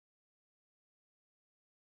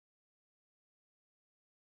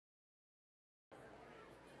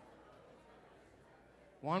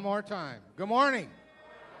One more time. Good morning.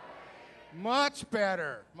 Much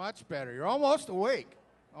better. Much better. You're almost awake.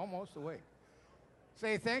 Almost awake.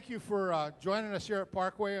 Say thank you for joining us here at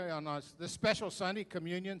Parkway on this special Sunday,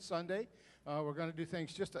 Communion Sunday. We're going to do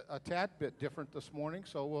things just a tad bit different this morning,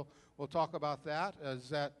 so we'll talk about that.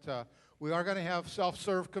 We are going to have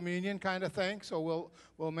self-serve communion kind of thing, so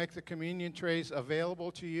we'll make the communion trays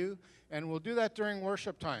available to you, and we'll do that during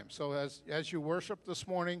worship time. So as you worship this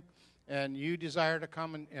morning, and you desire to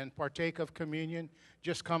come and partake of communion,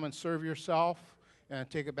 just come and serve yourself and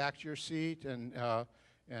take it back to your seat and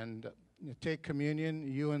take communion,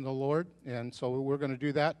 you and the Lord. And so we're going to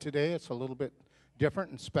do that today. It's a little bit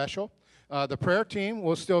different and special. The prayer team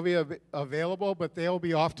will still be available, but they'll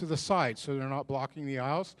be off to the side, so they're not blocking the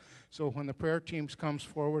aisles. So when the prayer teams comes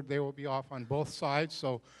forward, they will be off on both sides.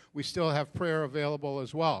 So we still have prayer available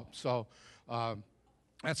as well. So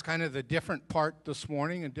that's kind of the different part this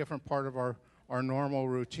morning, a different part of our normal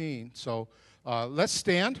routine. So let's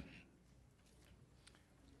stand.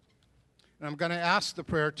 And I'm going to ask the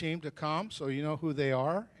prayer team to come so you know who they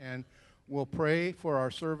are. And we'll pray for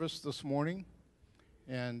our service this morning.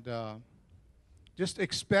 And just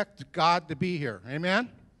expect God to be here. Amen?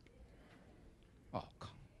 Oh,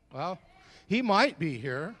 well, he might be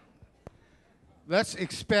here. Let's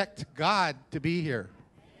expect God to be here.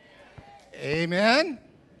 Amen?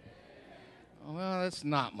 Well, that's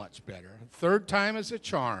not much better. Third time is a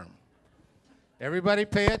charm. Everybody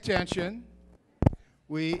pay attention.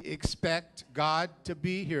 We expect God to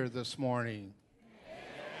be here this morning.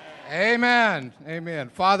 Amen. Amen.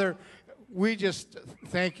 Father, we just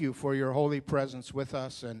thank you for your holy presence with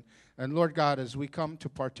us. And Lord God, as we come to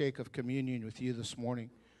partake of communion with you this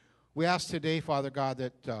morning, we ask today, Father God,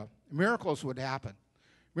 that miracles would happen.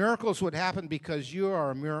 Miracles would happen because you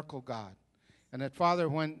are a miracle God. And that, Father,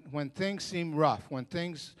 when things seem rough, when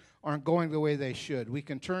things aren't going the way they should, we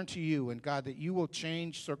can turn to you, and, God, that you will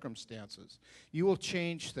change circumstances. You will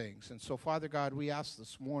change things. And so, Father God, we ask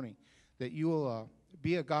this morning that you will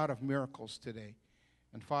be a God of miracles today.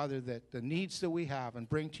 And, Father, that the needs that we have and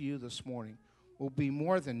bring to you this morning will be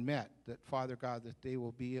more than met, that, Father God, that they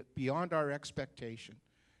will be beyond our expectation.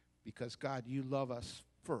 Because, God, you love us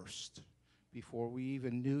first. Before we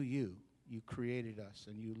even knew you, you created us,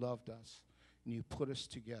 and you loved us. And you put us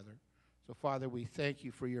together. So, Father, we thank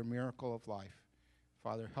you for your miracle of life.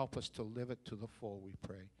 Father, help us to live it to the full, we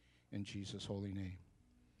pray. In Jesus' holy name.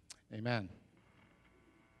 Amen.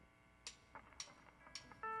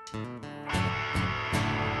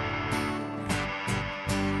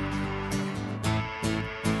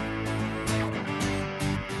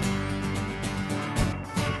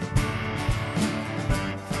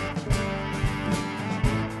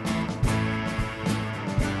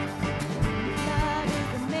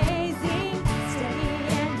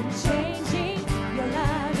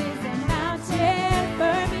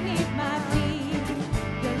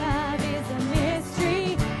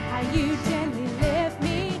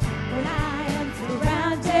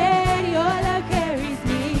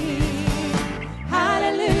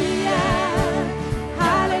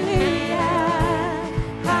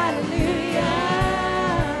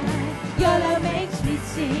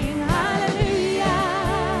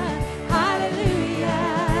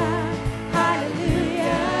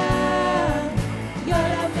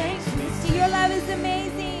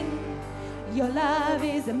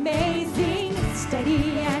 Amazing,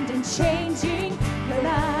 steady and unchanging. Your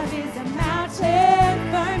love is a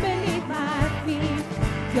mountain firm beneath my feet.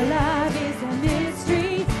 Your love is a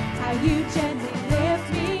mystery, how you gently lift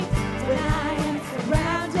me when I am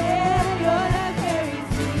surrounded. Your love carries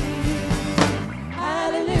me.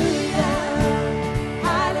 Hallelujah,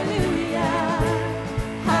 hallelujah,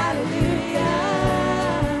 hallelujah.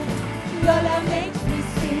 Your love makes me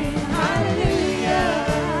sing. Hallelujah,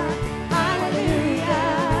 hallelujah.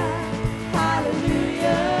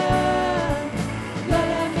 Hallelujah.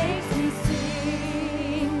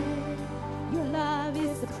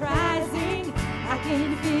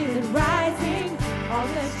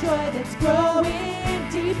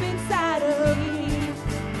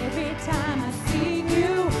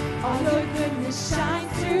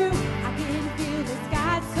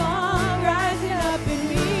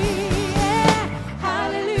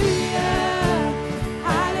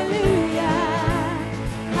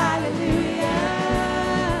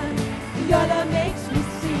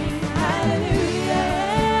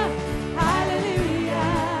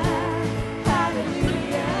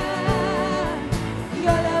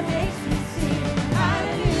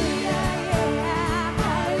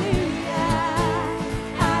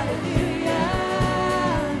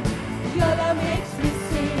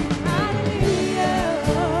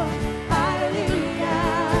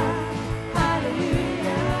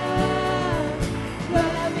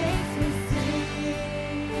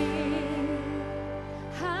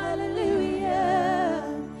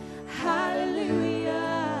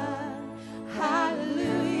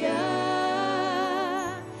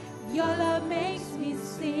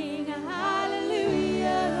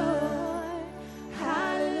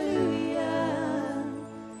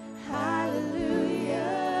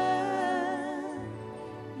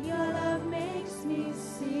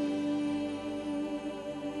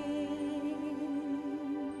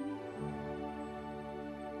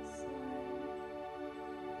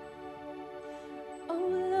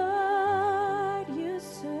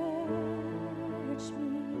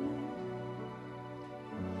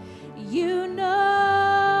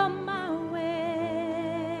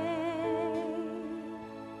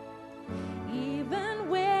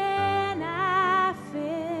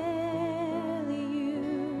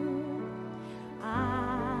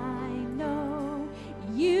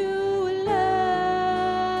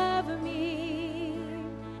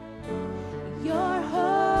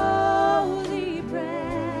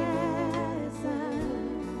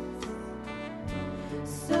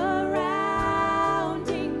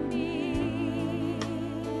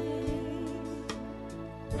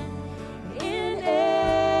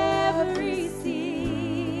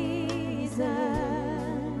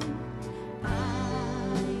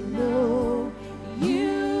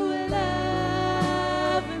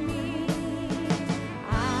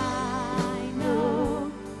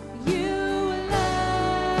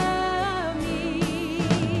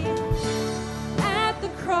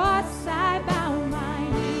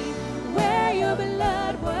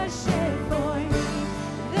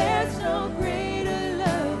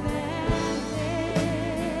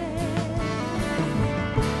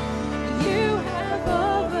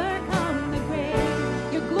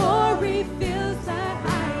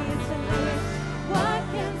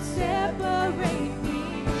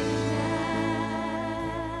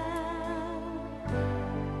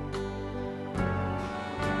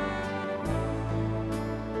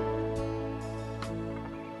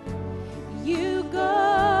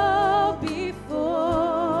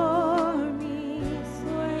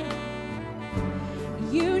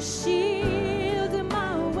 You shield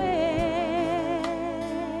my way.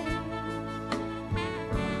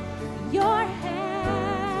 Your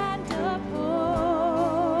hand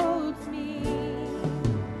upholds me.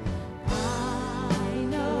 I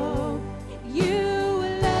know you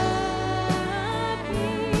love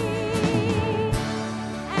me.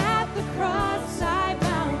 At the cross I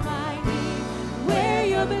bow my knee, where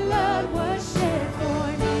your blood was shed for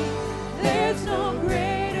me. There's no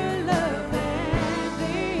greater love than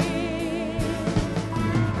this.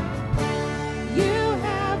 You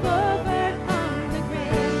have overcome the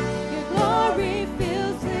grave. Your glory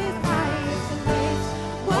fills this highest place.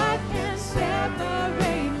 What can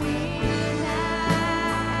separate me now?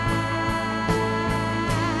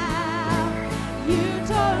 You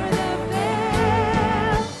tore the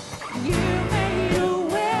veil. You made a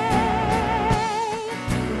way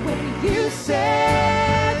when you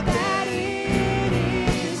said that it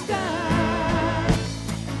is done.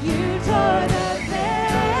 You tore the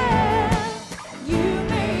veil. You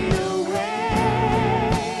made a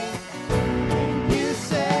way when you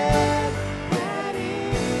said that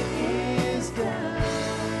it is done.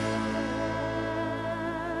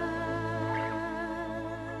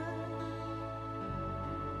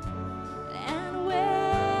 And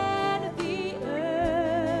when the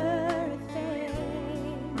earth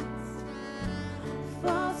fades,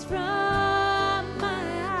 falls from my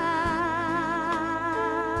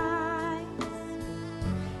eyes,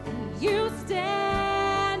 and you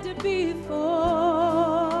stand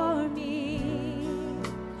before me,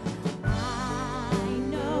 I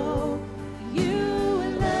know you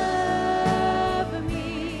love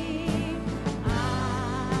me.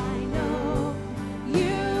 I know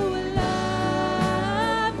you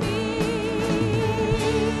love me.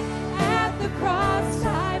 At the cross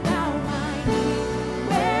I bow my knee,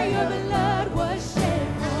 where your blood was shed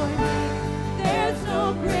for me. There's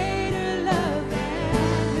no greater love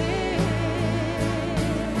than this.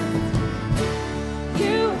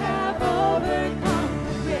 You have overcome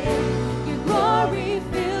the grave. Your glory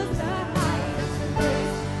fills the highest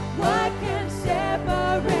place. What can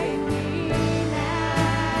separate me now?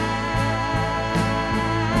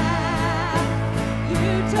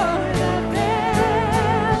 You tore the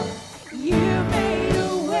veil. You made a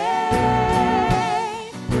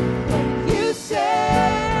way when you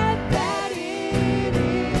said that it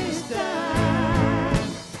is done.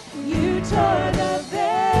 You tore the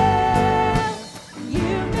veil.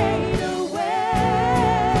 You made a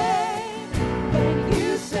way when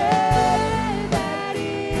you said that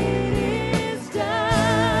it is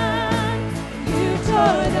done. You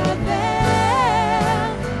tore the veil.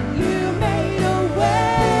 You made a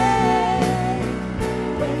way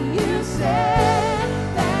when you said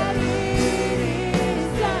that it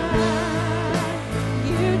is done.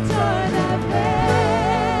 You tore the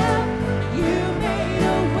veil. You made a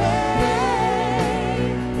way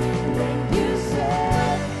when you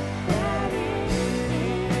said that it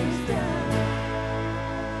is done.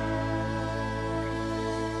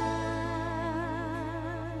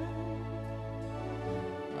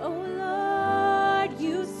 Oh Lord,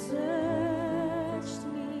 you searched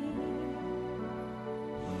me,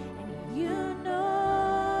 and you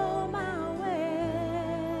know my way.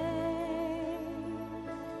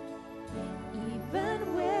 Even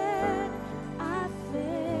when I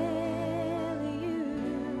fail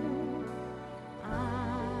you,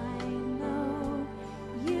 I know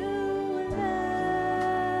you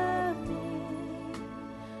love me.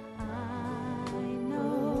 I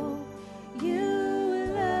know you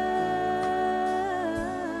love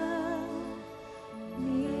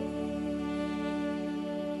me.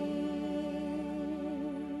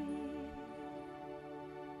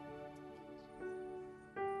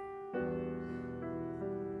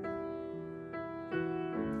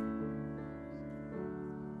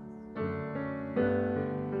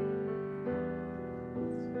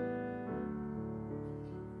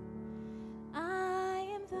 I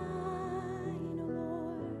am thine, O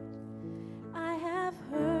Lord. I have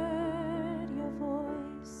heard your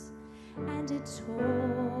voice, and it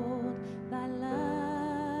told thy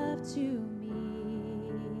love to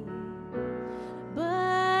me.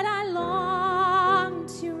 But I long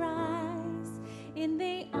to rise in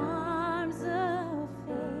the arms of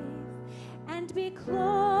faith and be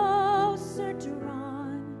closer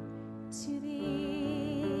drawn to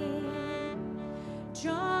thee.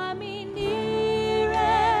 Draw me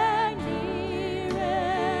nearer,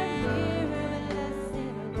 nearer, nearer, blessed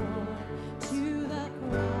Lord, to the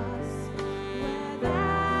cross where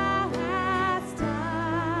thou hast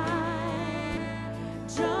died.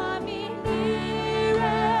 Draw me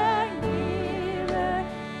nearer, nearer,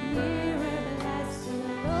 nearer, blessed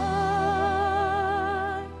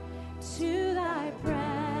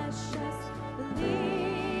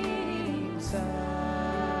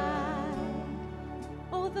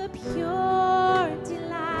pure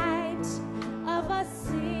delight of a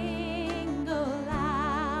single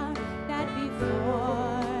hour, that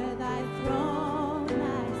before thy throne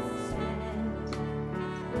I stand.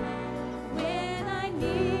 When I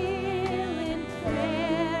kneel in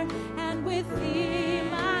prayer and with thee,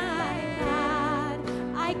 my God,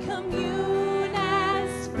 I commune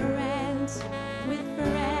as friend with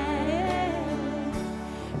friend.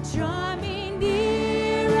 Draw me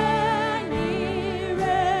nearer,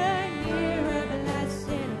 nearer, nearer,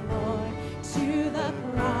 blessed Lord, to the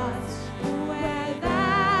cross where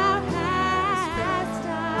thou hast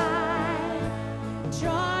died.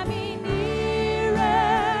 Draw me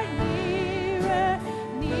nearer, nearer,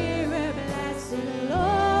 nearer, blessed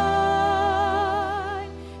Lord,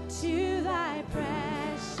 to thy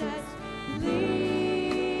precious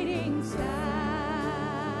bleeding side.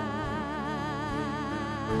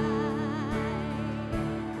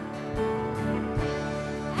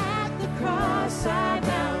 At the cross I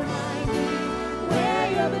bow my knee, where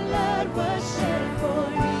your blood was shed for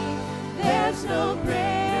me. There's no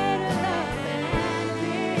greater love than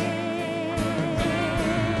this.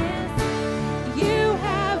 You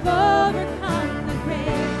have overcome the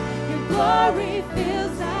grave. Your glory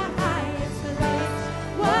fills the highest place.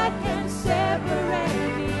 What can separate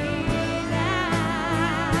me now?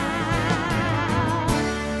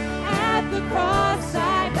 At the cross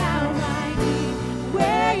I bow my knee,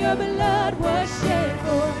 where your blood was shed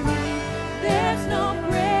for me. There's no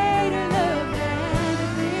greater love than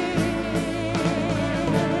this.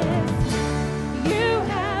 You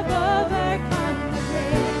have overcome the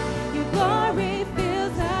grave. Your glory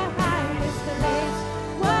fills the highest place.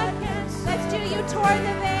 What can let's do you tore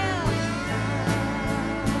the veil.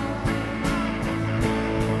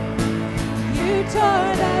 You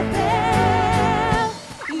tore the veil.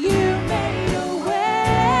 You made a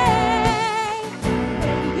way.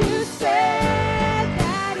 You said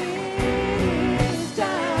that it is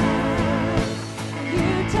done. You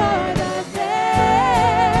tore the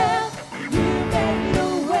veil. You made a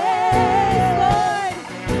way, Lord.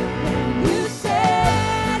 You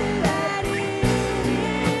said that it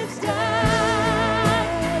is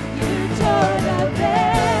done. You tore the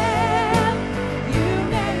veil. You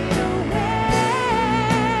made a way.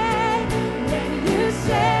 You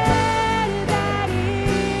said that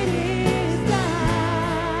it is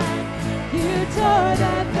done. You tore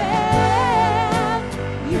the veil.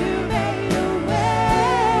 You made a way.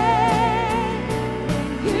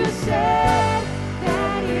 You said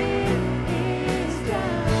that it is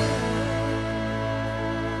done.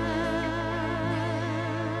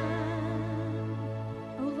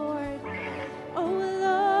 Oh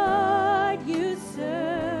Lord, you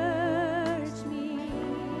search me.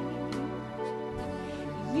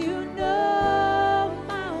 You know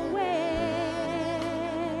my way.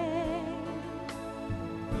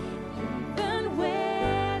 Even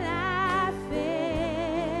when I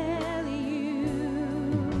fail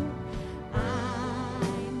you, I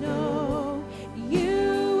know you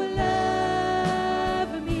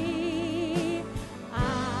love me. I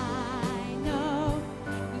know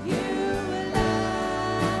you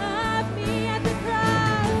love me.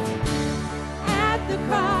 At the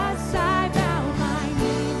cross I bow my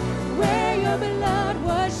knee, where your blood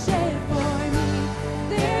was shed for me.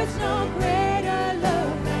 There's no greater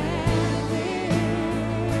love than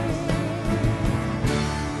this.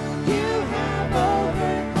 You have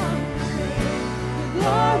overcome the grave. Your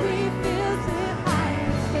glory fills the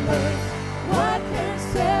highest place. What can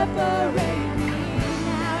separate me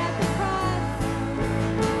now?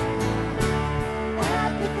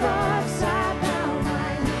 At the cross I bow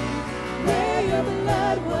my knee, where your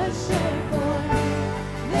blood was shed for me.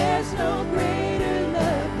 There's no greater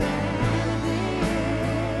love than this.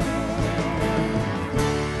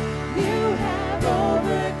 You have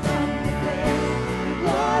overcome the grave. Your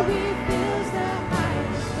glory fills the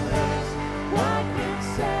highest place. What can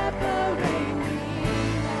separate me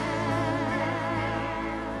now?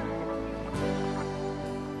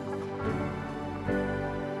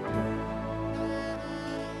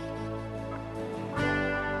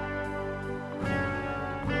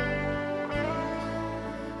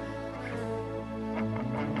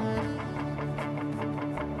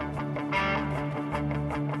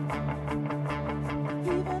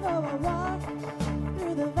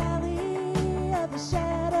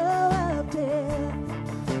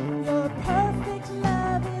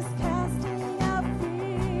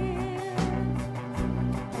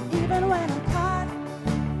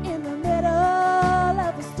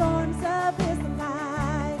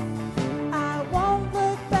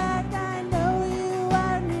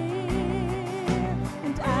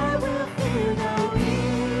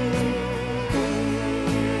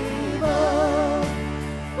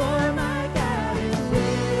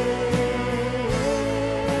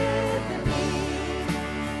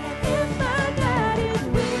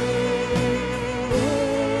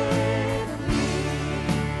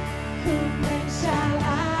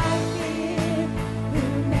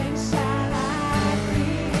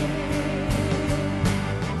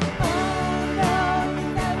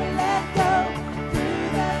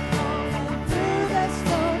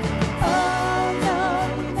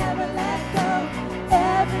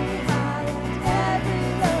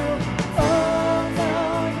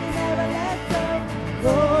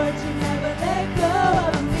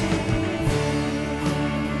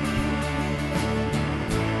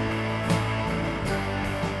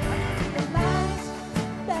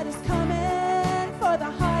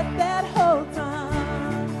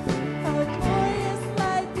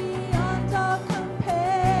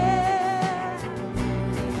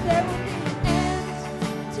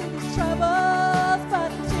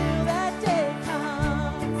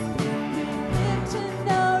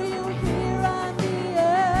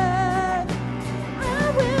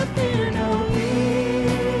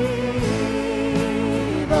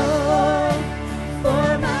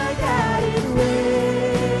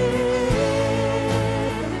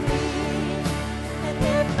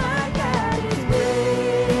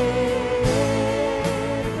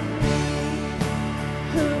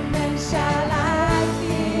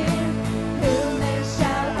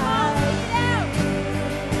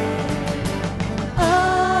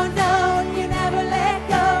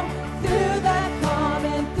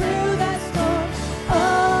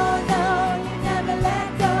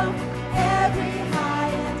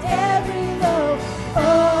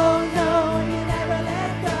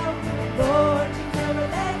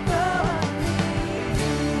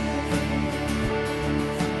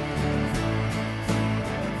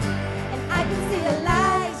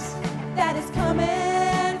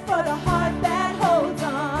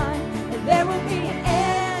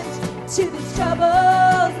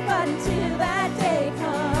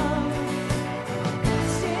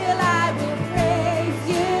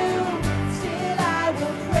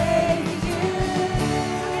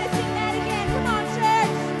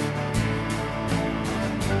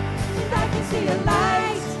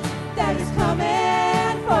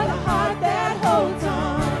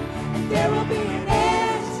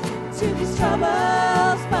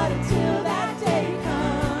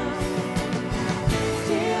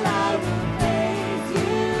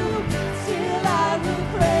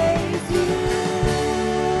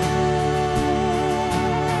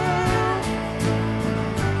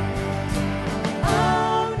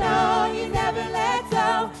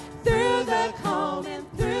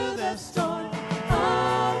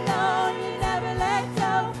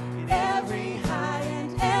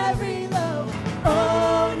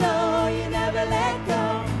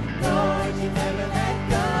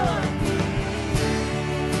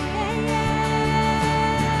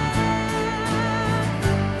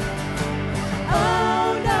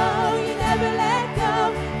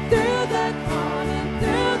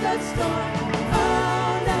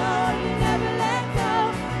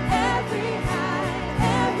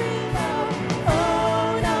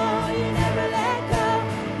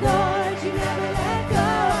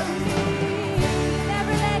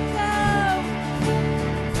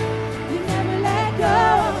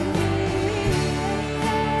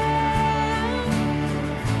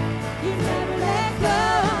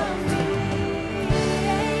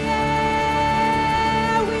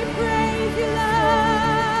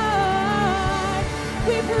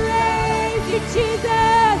 We praise you,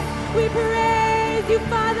 Jesus. We praise you,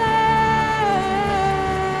 Father.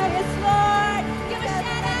 Yes, Lord. Give a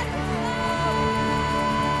shout out to the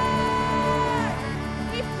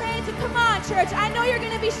Lord. We praise you. Come on, church. I know you're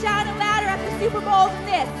going to be shouting louder at the Super Bowl than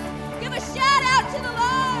this. Give a shout out to the Lord.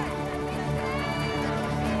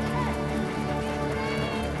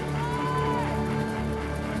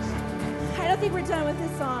 I don't think we're done with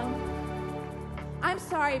this song. I'm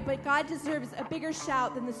sorry, but God deserves a bigger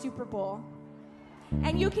shout than the Super Bowl.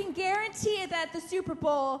 And you can guarantee that at the Super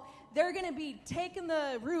Bowl, they're going to be taking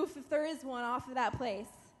the roof, if there is one, off of that place.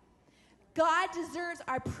 God deserves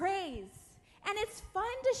our praise. And it's fun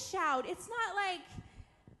to shout. It's not like,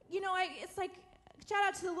 it's like, shout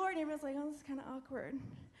out to the Lord, and everyone's like, oh, this is kind of awkward.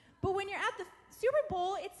 But when you're at the Super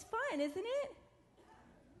Bowl, it's fun, isn't it?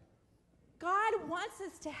 God wants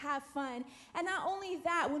us to have fun. And not only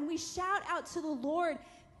that, when we shout out to the Lord,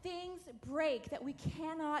 things break that we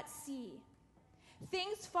cannot see.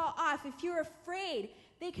 Things fall off. If you're afraid,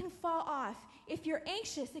 they can fall off. If you're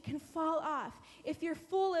anxious, it can fall off. If you're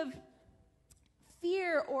full of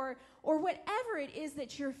fear or whatever it is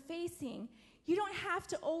that you're facing, you don't have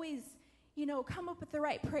to always, come up with the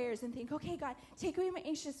right prayers and think, okay, God, take away my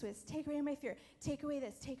anxiousness, take away my fear, take away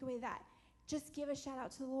this, take away that. Just give a shout out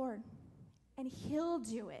to the Lord. And he'll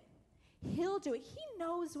do it. He'll do it. He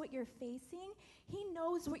knows what you're facing. He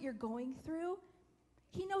knows what you're going through.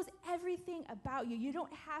 He knows everything about you. You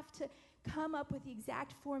don't have to come up with the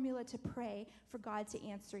exact formula to pray for God to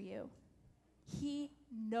answer you. He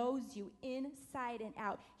knows you inside and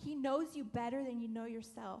out. He knows you better than you know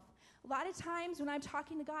yourself. A lot of times when I'm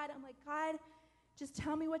talking to God, I'm like, God, just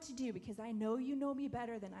tell me what to do because I know you know me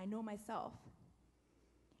better than I know myself.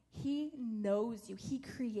 He knows you. He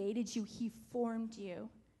created you. He formed you.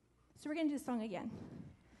 So we're going to do the song again.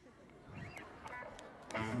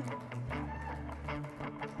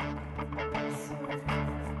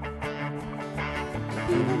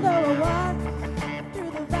 Even though I walk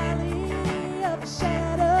through the valley of the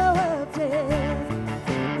shadow of death,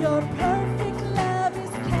 your perfect love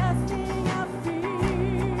is casting out fear.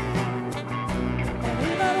 And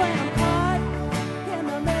even when I'm caught in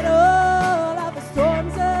the middle of the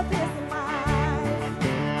storms of this life,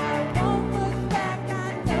 I won't look back. I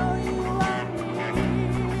know you are near,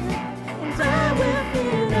 and I will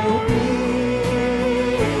fear no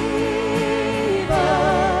evil,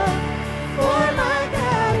 for my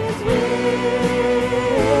God is with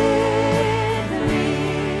me.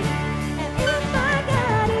 And if my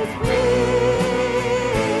God is with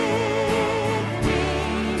me,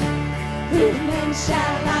 whom then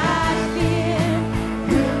shall I fear?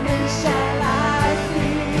 Whom then shall I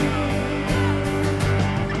fear?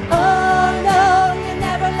 Oh no, you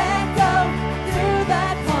never let go through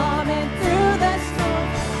that calm and through the storm.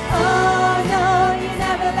 Oh no, you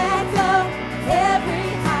never let go every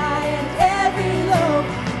high and every low.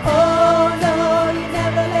 Oh no, you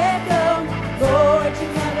never let go. Lord, you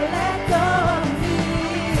never let go of me.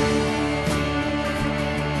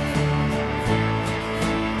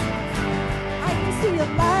 I can see the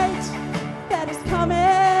light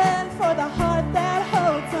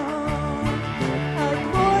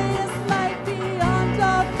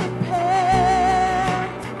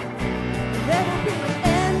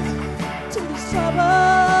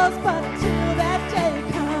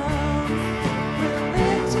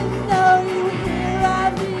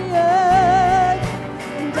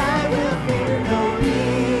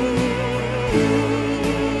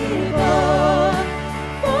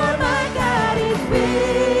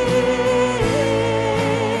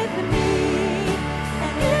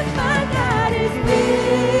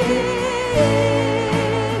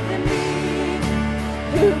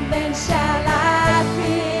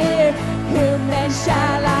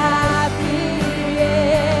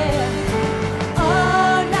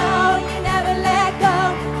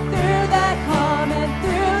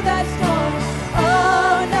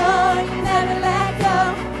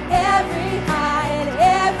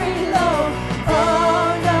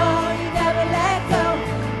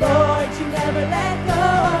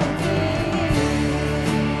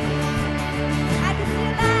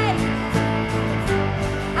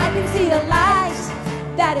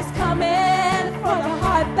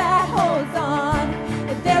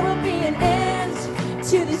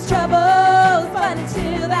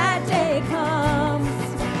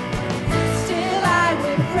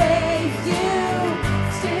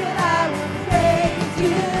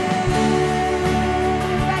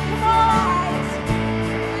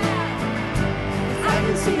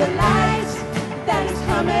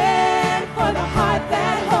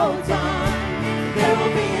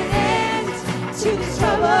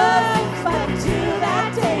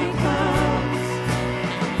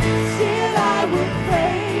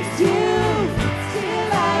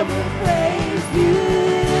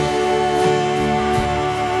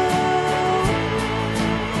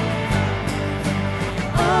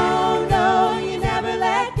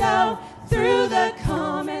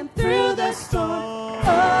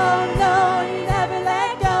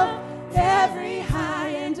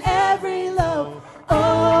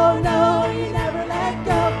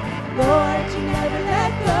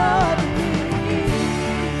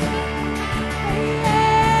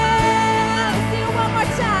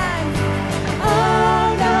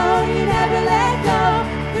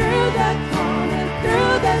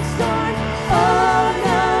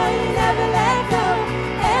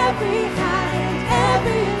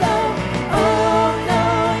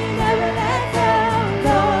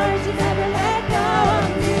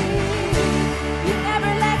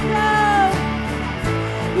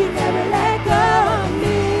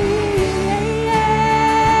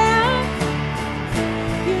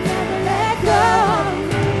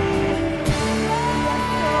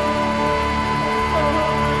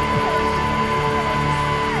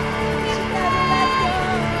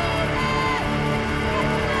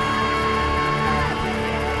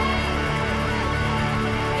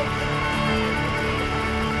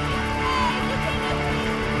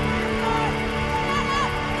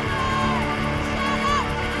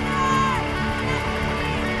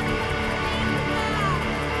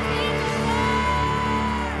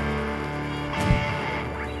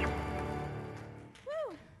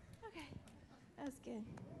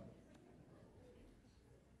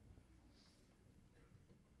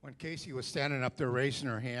when Casey was standing up there raising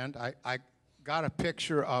her hand, I got a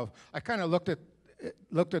picture of, I kind of looked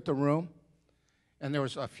at the room, and there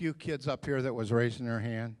was a few kids up here that was raising their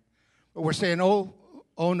hand. But we're saying, oh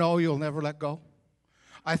no, you'll never let go.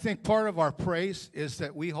 I think part of our praise is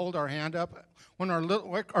that we hold our hand up. When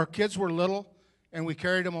our kids were little, and we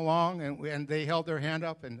carried them along, and they held their hand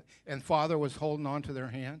up, and Father was holding on to their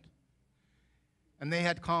hand. And they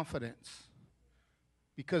had confidence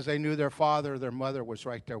because they knew their father or their mother was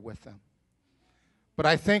right there with them. But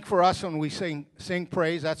I think for us when we sing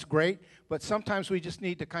praise, that's great. But sometimes we just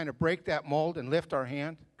need to kind of break that mold and lift our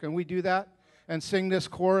hand. Can we do that? And sing this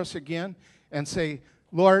chorus again and say,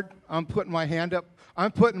 Lord, I'm putting my hand up.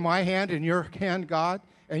 I'm putting my hand in your hand, God,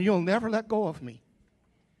 and you'll never let go of me.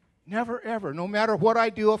 Never, ever. No matter what I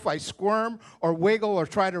do, if I squirm or wiggle or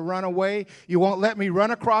try to run away, you won't let me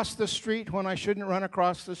run across the street when I shouldn't run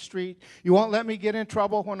across the street. You won't let me get in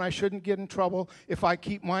trouble when I shouldn't get in trouble if I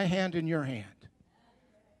keep my hand in your hand.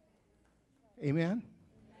 Amen?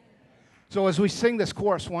 So as we sing this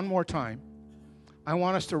chorus one more time, I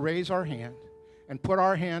want us to raise our hand and put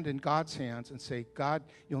our hand in God's hands and say, God,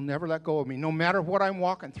 you'll never let go of me, no matter what I'm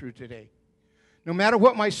walking through today. No matter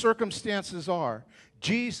what my circumstances are,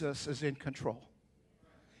 Jesus is in control.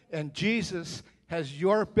 And Jesus has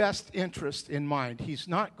your best interest in mind. He's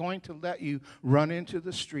not going to let you run into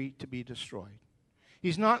the street to be destroyed.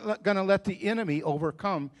 He's not going to let the enemy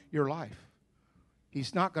overcome your life.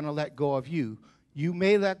 He's not going to let go of you. You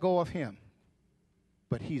may let go of him,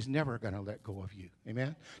 but he's never going to let go of you.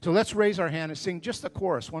 Amen? So let's raise our hand and sing just the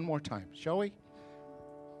chorus one more time, shall we?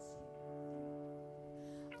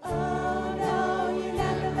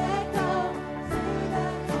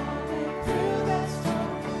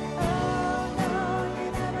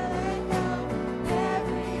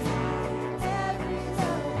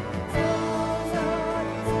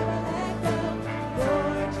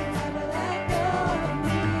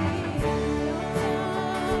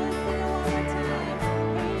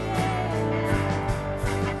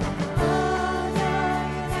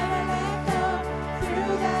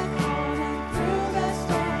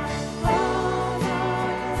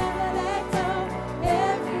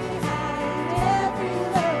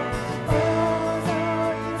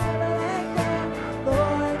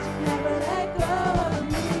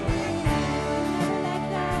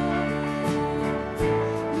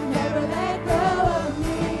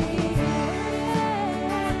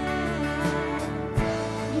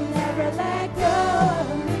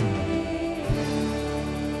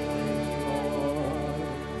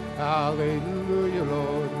 Hallelujah,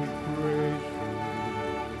 Lord, we praise you.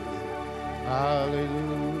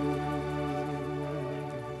 Hallelujah.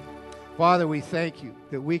 Father, we thank you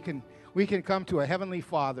that we can come to a heavenly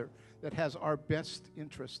Father that has our best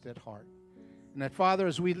interest at heart. And that, Father,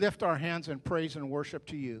 as we lift our hands in praise and worship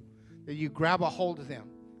to you, that you grab a hold of them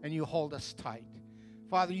and you hold us tight.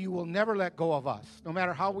 Father, you will never let go of us, no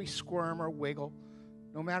matter how we squirm or wiggle,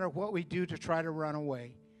 no matter what we do to try to run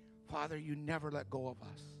away. Father, you never let go of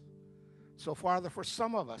us. So, Father, for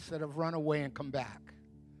some of us that have run away and come back,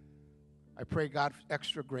 I pray, God,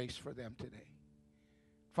 extra grace for them today.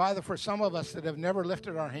 Father, for some of us that have never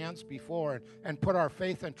lifted our hands before and put our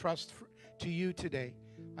faith and trust to you today,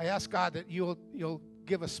 I ask, God, that you'll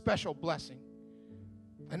give a special blessing,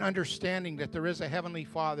 an understanding that there is a heavenly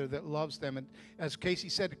Father that loves them, and as Casey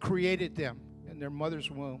said, created them in their mother's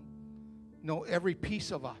womb, know every piece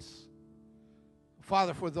of us.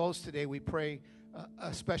 Father, for those today, we pray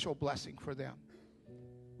a special blessing for them.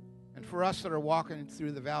 And for us that are walking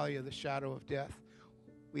through the valley of the shadow of death,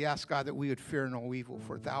 we ask, God, that we would fear no evil,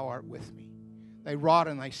 for thou art with me. Thy rod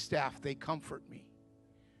and thy staff, they comfort me.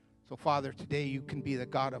 So, Father, today you can be the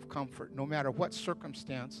God of comfort, no matter what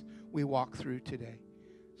circumstance we walk through today.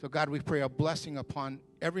 So, God, we pray a blessing upon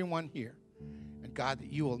everyone here. And, God,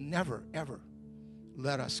 that you will never, ever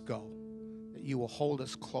let us go, that you will hold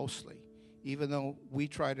us closely, even though we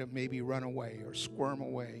try to maybe run away or squirm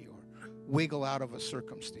away or wiggle out of a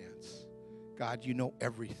circumstance. God, you know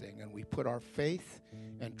everything, and we put our faith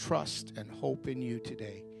and trust and hope in you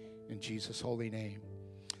today. In Jesus' holy name.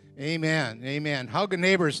 Amen. Amen. Hug a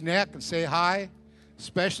neighbor's neck and say hi,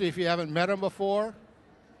 especially if you haven't met him before.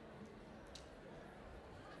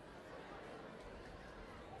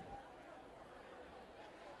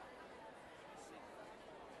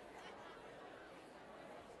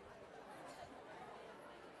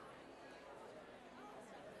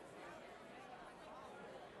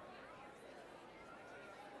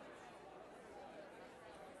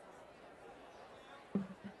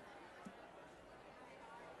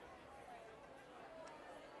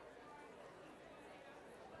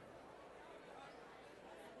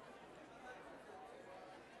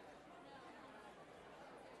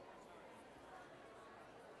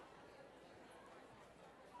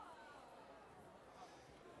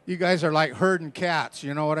 You guys are like herding cats,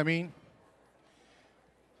 you know what I mean?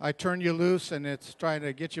 I turn you loose, and it's trying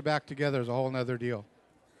to get you back together is a whole nother deal.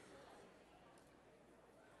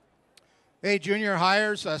 Hey, junior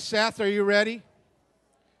hires, Seth, are you ready?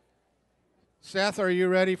 Seth, are you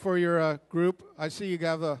ready for your group? I see you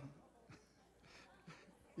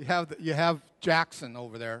have Jackson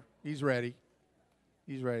over there. He's ready.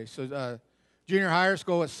 He's ready. So junior hires,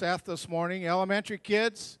 go with Seth this morning. Elementary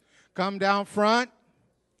kids, come down front.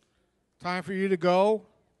 Time for you to go.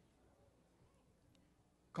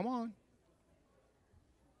 Come on.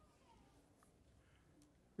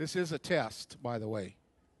 This is a test, by the way.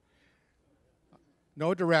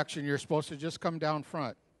 No direction. You're supposed to just come down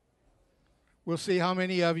front. We'll see how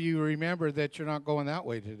many of you remember that you're not going that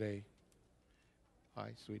way today.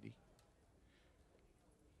 Hi, sweetie.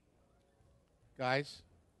 Guys,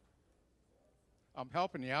 I'm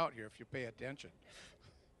helping you out here if you pay attention.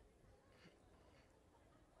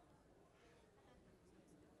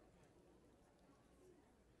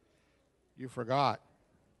 You forgot.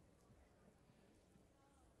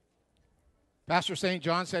 Pastor St.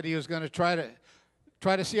 John said he was going to try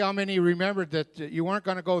to see how many remembered that you weren't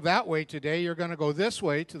going to go that way today. You're going to go this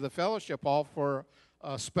way to the fellowship hall for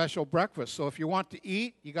a special breakfast. So if you want to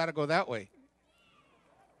eat, you got to go that way.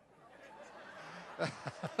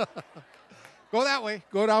 Go that way.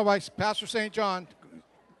 Go down by Pastor St. John.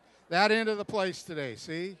 That end of the place today,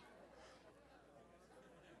 see?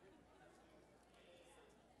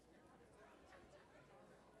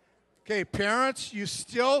 Okay, parents,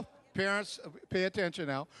 pay attention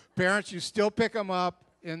now. Parents, you still pick them up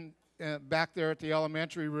back there at the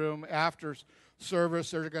elementary room after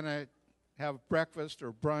service. They're going to have breakfast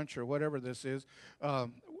or brunch or whatever this is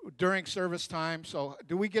during service time. So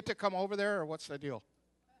do we get to come over there, or what's the deal?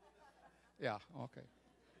 Yeah, okay.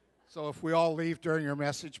 So if we all leave during your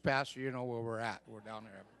message, Pastor, you know where we're at. We're down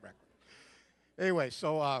there having breakfast. Anyway,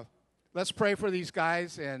 so let's pray for these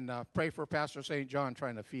guys and pray for Pastor St. John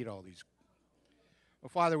trying to feed all these. Well,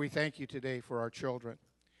 Father, we thank you today for our children.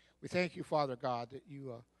 We thank you, Father God, that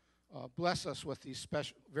you bless us with these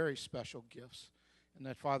very special gifts. And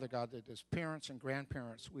that, Father God, that as parents and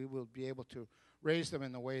grandparents, we will be able to raise them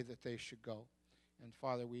in the way that they should go. And,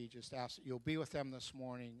 Father, we just ask that you'll be with them this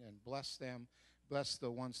morning and bless them. Bless the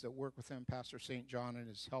ones that work with them, Pastor St. John and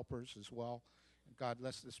his helpers as well. And, God,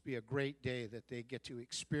 let this be a great day that they get to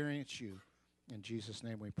experience you. In Jesus'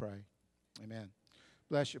 name we pray. Amen.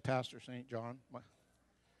 Bless you, Pastor St. John.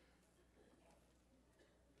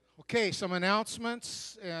 Okay, some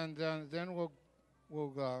announcements, and then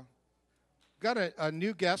we'll got a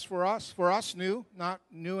new guest for us. For us, new, not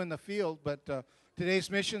new in the field, but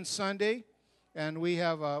today's Mission Sunday, and we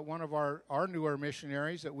have one of our newer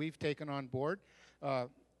missionaries that we've taken on board,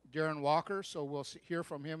 Darren Walker, so we'll hear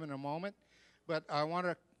from him in a moment. But I want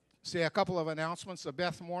to say a couple of announcements. The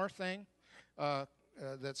Beth Moore thing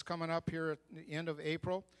that's coming up here at the end of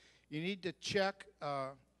April. You need to check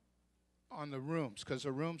on the rooms, because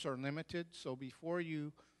the rooms are limited. So before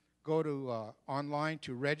you go to online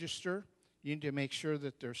to register, you need to make sure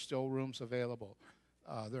that there's still rooms available.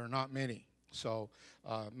 There are not many. So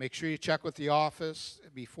make sure you check with the office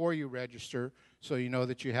before you register so you know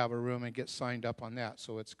that you have a room and get signed up on that.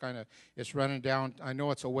 So it's running down. I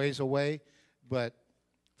know it's a ways away, but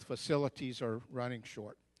facilities are running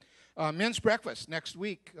short. Men's breakfast next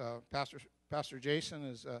week. Pastor Jason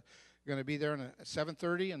is going to be there at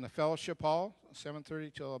 7:30 in the fellowship hall,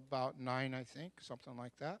 7:30 till about 9, I think, something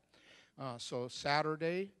like that. So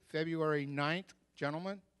Saturday, February 9th,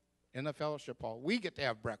 gentlemen, in the fellowship hall. We get to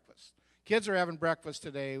have breakfast. Kids are having breakfast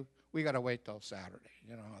today. We got to wait till Saturday.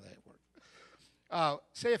 You know how that works.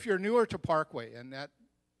 Say if you're newer to Parkway and that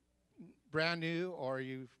brand new, or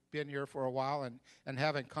you've been here for a while and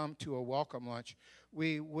haven't come to a welcome lunch,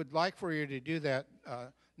 we would like for you to do that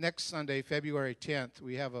next Sunday, February 10th.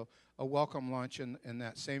 We have a welcome lunch in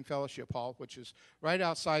that same fellowship hall, which is right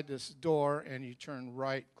outside this door, and you turn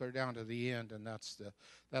right clear down to the end, and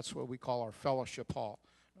that's what we call our fellowship hall.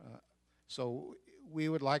 So we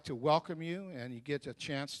would like to welcome you, and you get a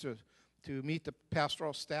chance to meet the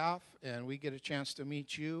pastoral staff, and we get a chance to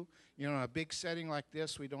meet you. You know, in a big setting like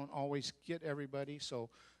this, we don't always get everybody, so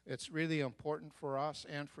it's really important for us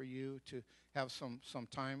and for you to have some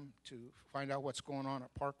time to find out what's going on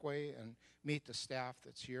at Parkway and meet the staff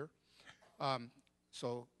that's here.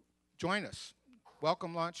 So join us.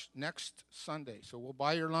 Welcome lunch next Sunday. So we'll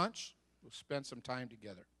buy your lunch. We'll spend some time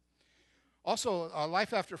together. Also,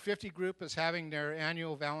 Life After 50 group is having their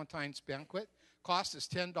annual Valentine's banquet. Cost is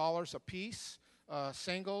 $10 a piece.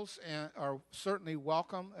 Singles are certainly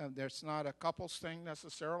welcome. There's not a couples thing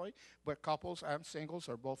necessarily, but couples and singles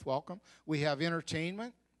are both welcome. We have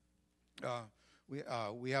entertainment.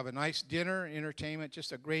 We have a nice dinner, entertainment,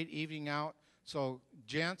 just a great evening out. So,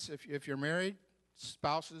 gents, if you're married,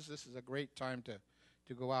 spouses, this is a great time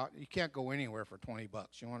to go out. You can't go anywhere for $20.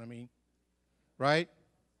 You know what I mean? Right?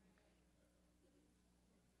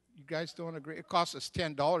 You guys don't agree? It costs us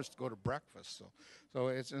 $10 to go to breakfast. So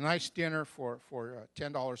it's a nice dinner for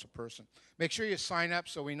 $10 a person. Make sure you sign up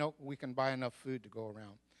so we know we can buy enough food to go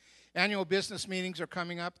around. Annual business meetings are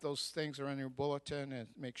coming up. Those things are in your bulletin, and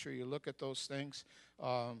make sure you look at those things.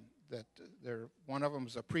 One of them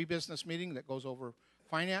is a pre-business meeting that goes over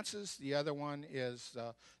finances. The other one is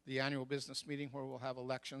the annual business meeting where we'll have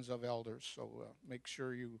elections of elders. So make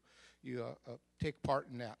sure you take part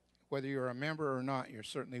in that. Whether you're a member or not, you're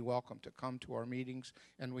certainly welcome to come to our meetings,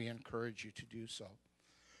 and we encourage you to do so.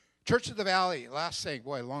 Church of the Valley, last thing,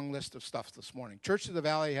 boy, long list of stuff this morning. Church of the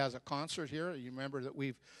Valley has a concert here. You remember that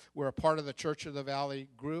we're a part of the Church of the Valley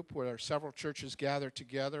group where several churches gather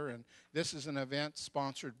together, and this is an event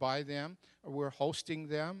sponsored by them. We're hosting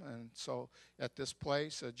them, and so at this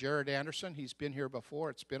place, Jared Anderson, he's been here before.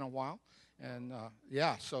 It's been a while, and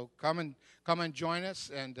so come and join us.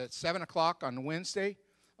 And at 7 o'clock on Wednesday,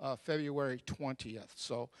 February 20th.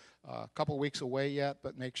 So a couple weeks away yet,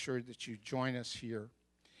 but make sure that you join us here.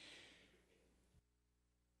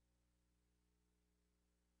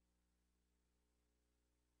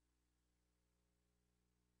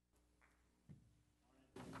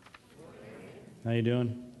 How you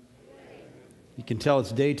doing? You can tell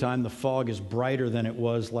it's daytime. The fog is brighter than it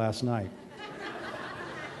was last night.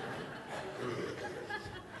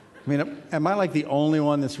 I mean, am I like the only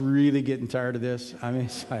one that's really getting tired of this? I mean,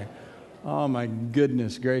 it's like, oh my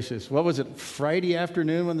goodness gracious. What was it, Friday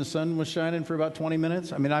afternoon when the sun was shining for about 20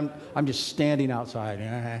 minutes? I mean, I'm just standing outside.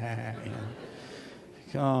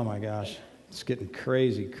 Oh my gosh. It's getting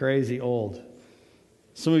crazy old.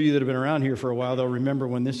 Some of you that have been around here for a while, they'll remember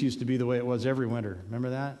when this used to be the way it was every winter. Remember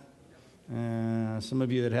that? Some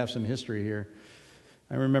of you that have some history here.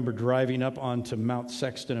 I remember driving up onto Mount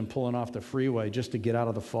Sexton and pulling off the freeway just to get out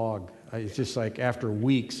of the fog. It's just like after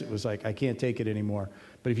weeks, it was like, I can't take it anymore.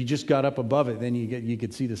 But if you just got up above it, then you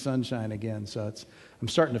could see the sunshine again. So I'm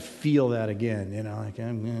starting to feel that again,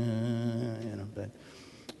 but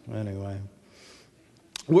anyway.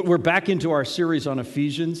 We're back into our series on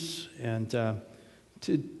Ephesians, and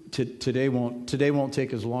today won't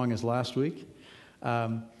take as long as last week.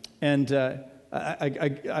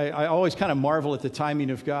 I always kind of marvel at the timing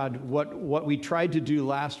of God. What we tried to do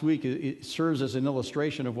last week, it serves as an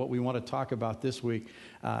illustration of what we want to talk about this week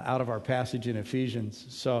out of our passage in Ephesians.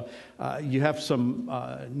 So you have some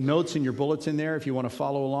notes in your bulletin there. If you want to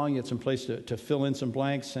follow along, you have some place to fill in some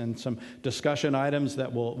blanks and some discussion items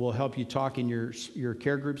that will help you talk in your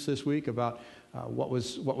care groups this week about what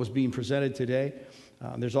was being presented today.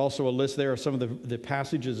 There's also a list there of some of the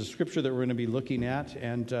passages of Scripture that we're going to be looking at,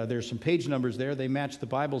 and there's some page numbers there. They match the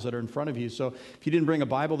Bibles that are in front of you. So if you didn't bring a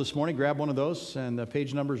Bible this morning, grab one of those, and the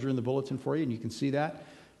page numbers are in the bulletin for you, and you can see that.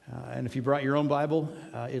 And if you brought your own Bible,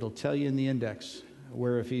 it'll tell you in the index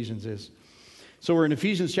where Ephesians is. So we're in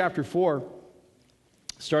Ephesians chapter 4,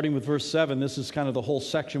 starting with verse 7. This is kind of the whole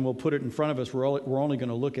section. We'll put it in front of us. We're only going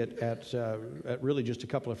to look at really just a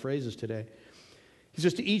couple of phrases today. He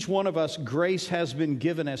says, to each one of us, grace has been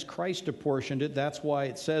given as Christ apportioned it. That's why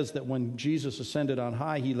it says that when Jesus ascended on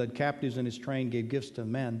high, he led captives in his train, gave gifts to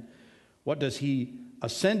men. What does he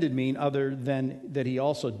ascended mean other than that he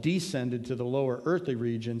also descended to the lower earthly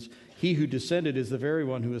regions? He who descended is the very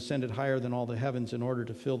one who ascended higher than all the heavens in order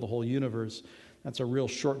to fill the whole universe. That's a real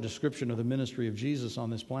short description of the ministry of Jesus on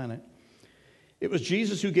this planet. It was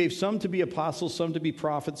Jesus who gave some to be apostles, some to be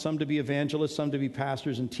prophets, some to be evangelists, some to be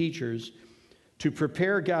pastors and teachers, to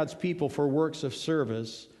prepare God's people for works of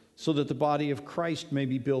service so that the body of Christ may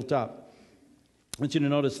be built up. I want you to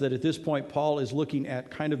notice that at this point, Paul is looking at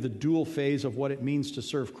kind of the dual phase of what it means to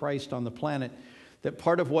serve Christ on the planet. That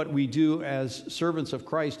part of what we do as servants of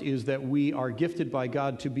Christ is that we are gifted by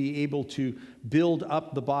God to be able to build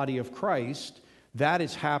up the body of Christ. That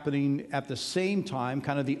is happening at the same time,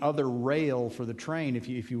 kind of the other rail for the train, if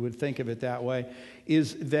you would think of it that way,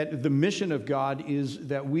 is that the mission of God is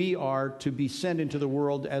that we are to be sent into the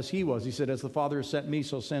world as he was. He said, as the Father has sent me,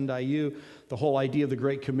 so send I you. The whole idea of the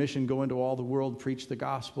Great Commission, go into all the world, preach the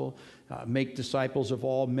gospel, make disciples of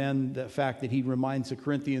all men. The fact that he reminds the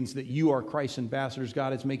Corinthians that you are Christ's ambassadors.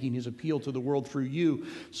 God is making his appeal to the world through you.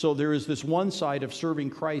 So there is this one side of serving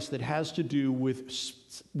Christ that has to do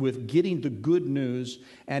with getting the good news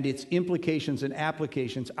and its implications and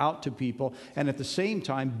applications out to people, and at the same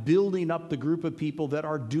time building up the group of people that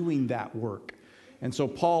are doing that work. And so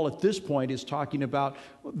Paul at this point is talking about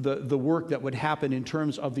the work that would happen in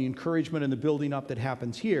terms of the encouragement and the building up that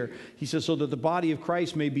happens here. He says, so that the body of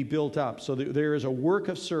Christ may be built up. So that there is a work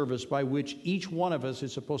of service by which each one of us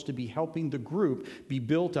is supposed to be helping the group be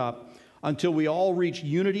built up until we all reach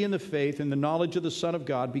unity in the faith and the knowledge of the Son of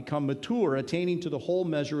God, become mature, attaining to the whole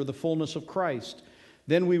measure of the fullness of Christ.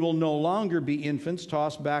 Then we will no longer be infants,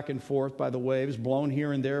 tossed back and forth by the waves, blown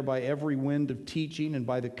here and there by every wind of teaching and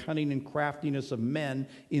by the cunning and craftiness of men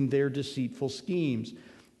in their deceitful schemes.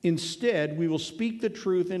 Instead, we will speak the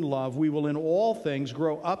truth in love. We will in all things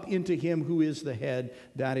grow up into him who is the head,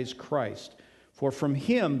 that is Christ. For from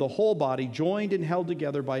him the whole body, joined and held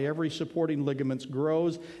together by every supporting ligaments,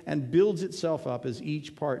 grows and builds itself up as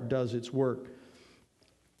each part does its work.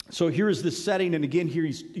 So here is the setting, and again here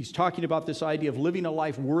he's talking about this idea of living a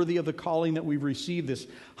life worthy of the calling that we've received, this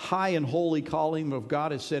high and holy calling of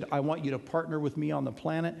God has said, I want you to partner with me on the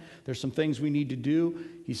planet. There's some things we need to do.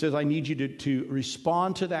 He says, I need you to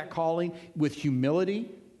respond to that calling with humility.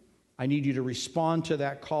 I need you to respond to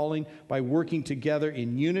that calling by working together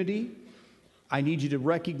in unity. I need you to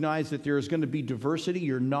recognize that there is going to be diversity.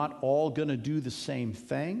 You're not all going to do the same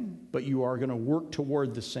thing, but you are going to work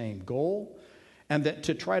toward the same goal. And that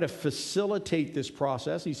to try to facilitate this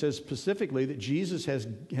process, he says specifically that Jesus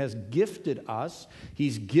has gifted us.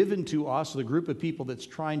 He's given to us the group of people that's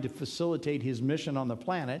trying to facilitate his mission on the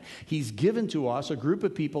planet. He's given to us a group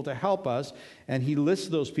of people to help us, and he lists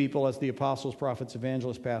those people as the apostles, prophets,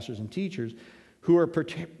 evangelists, pastors, and teachers, who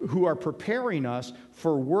are preparing us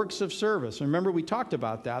for works of service. Remember, we talked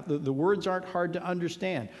about that. The words aren't hard to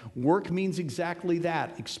understand. Work means exactly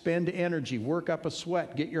that. Expend energy, work up a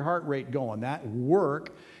sweat, get your heart rate going. That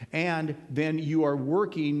work. And then you are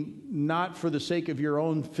working not for the sake of your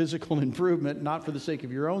own physical improvement, not for the sake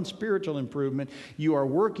of your own spiritual improvement. You are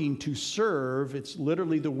working to serve. It's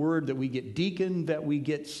literally the word that we get deacon, that we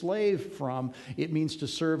get slave from. It means to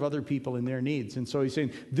serve other people in their needs. And so he's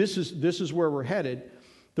saying, this is where we're headed.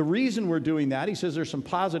 The reason we're doing that, he says there's some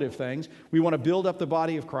positive things. We want to build up the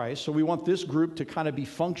body of Christ, so we want this group to kind of be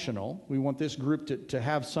functional. We want this group to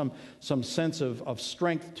have some sense of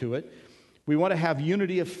strength to it. We want to have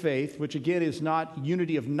unity of faith, which again is not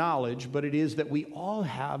unity of knowledge, but it is that we all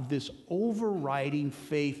have this overriding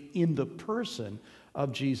faith in the person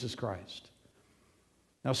of Jesus Christ.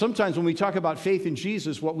 Now, sometimes when we talk about faith in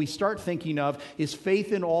Jesus, what we start thinking of is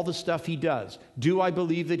faith in all the stuff he does. Do I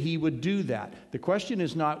believe that he would do that? The question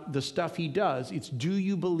is not the stuff he does. It's, do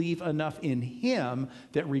you believe enough in him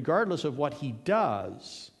that regardless of what he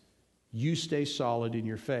does, you stay solid in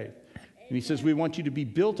your faith? And he says, we want you to be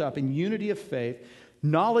built up in unity of faith,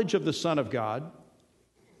 knowledge of the Son of God,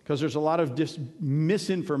 because there's a lot of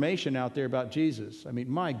misinformation out there about Jesus. I mean,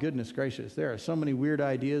 my goodness gracious, there are so many weird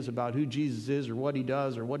ideas about who Jesus is or what he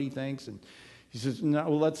does or what he thinks. And he says, no,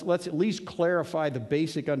 well, let's at least clarify the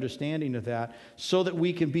basic understanding of that so that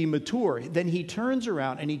we can be mature. Then he turns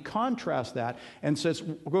around and he contrasts that and says,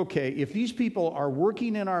 okay, if these people are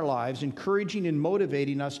working in our lives, encouraging and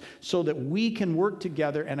motivating us so that we can work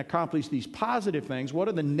together and accomplish these positive things, what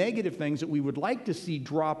are the negative things that we would like to see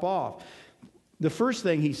drop off? The first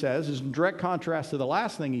thing he says is in direct contrast to the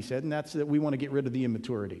last thing he said, and that's that we want to get rid of the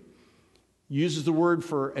immaturity. He uses the word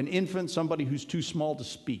for an infant, somebody who's too small to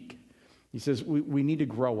speak. He says we need to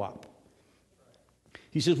grow up.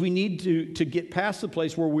 He says we need to get past the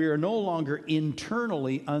place where we are no longer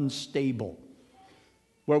internally unstable,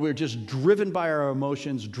 where we're just driven by our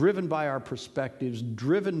emotions, driven by our perspectives,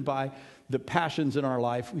 driven by the passions in our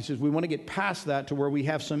life. He says we want to get past that to where we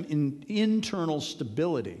have some internal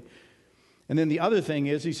stability. And then the other thing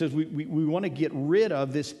is, he says, we want to get rid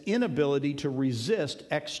of this inability to resist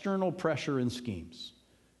external pressure and schemes.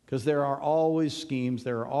 Because there are always schemes,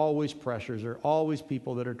 there are always pressures, there are always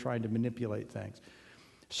people that are trying to manipulate things.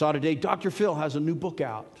 Saw today, Dr. Phil has a new book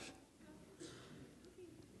out.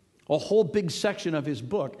 A whole big section of his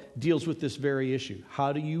book deals with this very issue.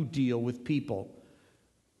 How do you deal with people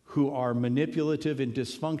who are manipulative and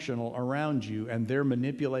dysfunctional around you, and their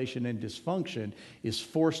manipulation and dysfunction is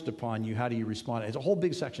forced upon you? How do you respond? It's a whole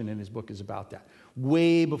big section in his book is about that.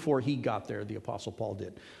 Way before he got there, the Apostle Paul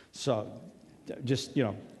did. So, just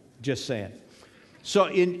saying. So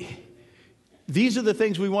these are the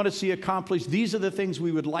things we want to see accomplished. These are the things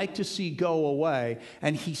we would like to see go away.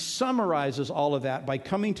 And he summarizes all of that by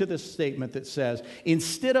coming to this statement that says,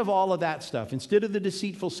 instead of all of that stuff, instead of the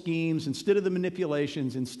deceitful schemes, instead of the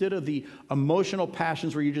manipulations, instead of the emotional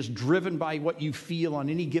passions where you're just driven by what you feel on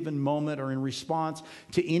any given moment or in response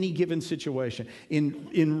to any given situation,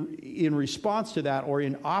 in response to that or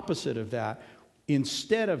in opposite of that,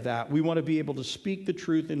 instead of that, we want to be able to speak the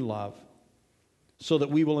truth in love, so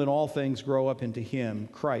that we will in all things grow up into him,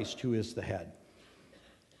 Christ, who is the head.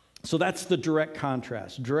 So that's the direct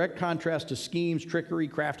contrast. Direct contrast to schemes, trickery,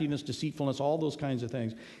 craftiness, deceitfulness, all those kinds of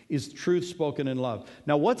things, is truth spoken in love.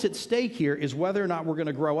 Now, what's at stake here is whether or not we're going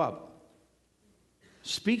to grow up.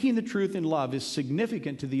 Speaking the truth in love is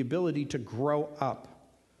significant to the ability to grow up.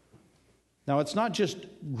 Now, it's not just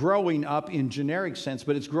growing up in generic sense,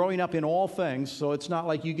 but it's growing up in all things. So it's not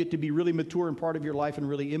like you get to be really mature in part of your life and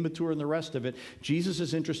really immature in the rest of it. Jesus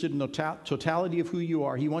is interested in the totality of who you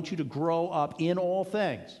are. He wants you to grow up in all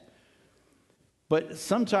things. But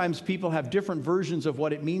sometimes people have different versions of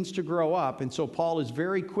what it means to grow up. And so Paul is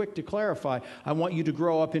very quick to clarify, I want you to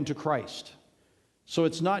grow up into Christ. So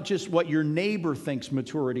it's not just what your neighbor thinks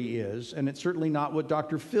maturity is, and it's certainly not what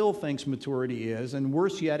Dr. Phil thinks maturity is, and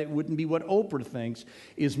worse yet, it wouldn't be what Oprah thinks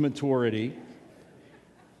is maturity.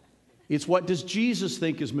 It's what does Jesus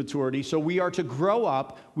think is maturity. So we are to grow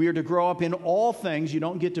up. We are to grow up in all things. You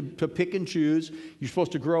don't get to pick and choose. You're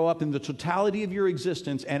supposed to grow up in the totality of your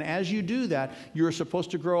existence, and as you do that, you're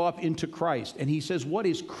supposed to grow up into Christ. And he says what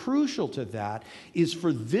is crucial to that is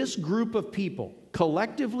for this group of people,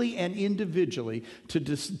 collectively and individually, to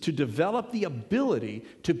develop the ability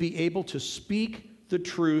to be able to speak the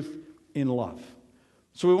truth in love.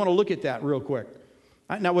 So we want to look at that real quick.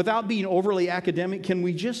 Now, without being overly academic, can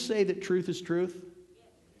we just say that truth is truth?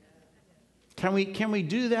 Can we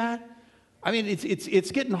do that? I mean,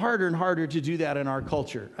 it's getting harder and harder to do that in our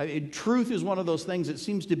culture. Truth is one of those things that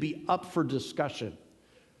seems to be up for discussion.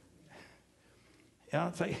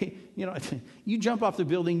 It's like, you jump off the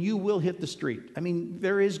building, you will hit the street. I mean,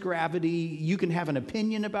 there is gravity. You can have an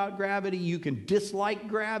opinion about gravity. You can dislike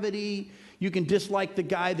gravity. You can dislike the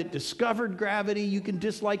guy that discovered gravity. You can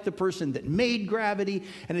dislike the person that made gravity.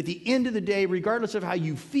 And at the end of the day, regardless of how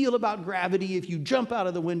you feel about gravity, if you jump out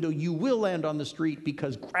of the window, you will land on the street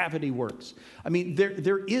because gravity works. I mean,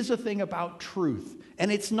 there is a thing about truth. And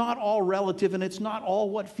it's not all relative, and it's not all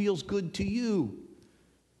what feels good to you.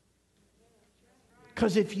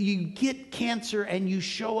 Because if you get cancer and you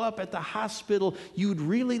show up at the hospital, you'd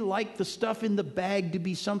really like the stuff in the bag to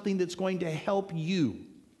be something that's going to help you.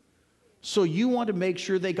 So you want to make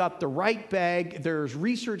sure they got the right bag. There's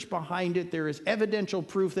research behind it. There is evidential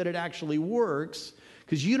proof that it actually works,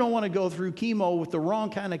 because you don't want to go through chemo with the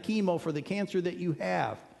wrong kind of chemo for the cancer that you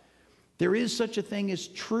have. There is such a thing as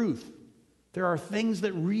truth. There are things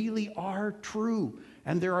that really are true.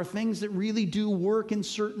 And there are things that really do work in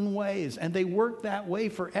certain ways. And they work that way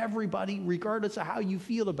for everybody, regardless of how you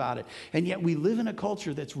feel about it. And yet we live in a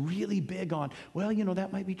culture that's really big on, well,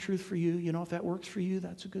 that might be truth for you. If that works for you,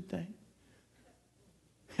 that's a good thing.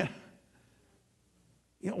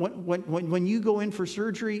 When you go in for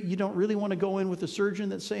surgery, you don't really want to go in with a surgeon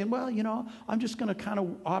that's saying, well, I'm just going to kind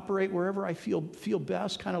of operate wherever I feel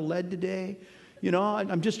best, kind of led today.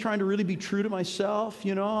 I'm just trying to really be true to myself.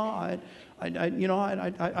 I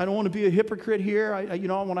don't want to be a hypocrite here.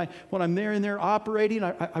 When I'm there and they're operating,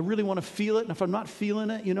 I really want to feel it. And if I'm not feeling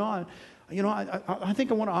it, I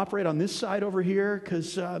think I want to operate on this side over here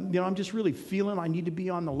because, I'm just really feeling I need to be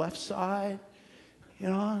on the left side.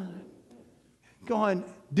 Going,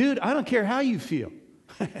 dude, I don't care how you feel.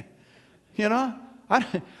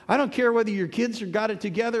 I don't care whether your kids got it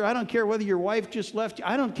together. I don't care whether your wife just left you.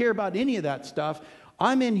 I don't care about any of that stuff.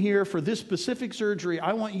 I'm in here for this specific surgery.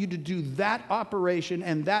 I want you to do that operation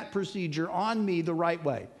and that procedure on me the right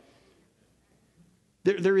way.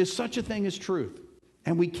 There is such a thing as truth.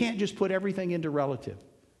 And we can't just put everything into relative.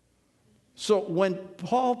 So when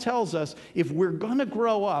Paul tells us if we're going to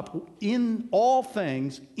grow up in all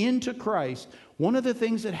things into Christ, one of the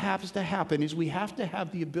things that has to happen is we have to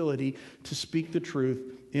have the ability to speak the truth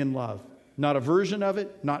in love. Not a version of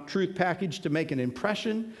it, not truth packaged to make an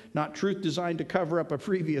impression, not truth designed to cover up a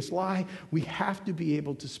previous lie. We have to be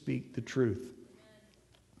able to speak the truth.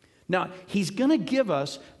 Now, he's going to give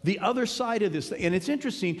us the other side of this. And it's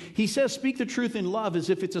interesting. He says speak the truth in love as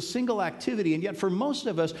if it's a single activity. And yet for most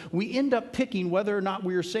of us, we end up picking whether or not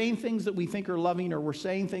we are saying things that we think are loving or we're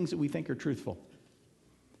saying things that we think are truthful.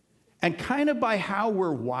 And kind of by how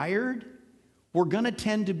we're wired, we're going to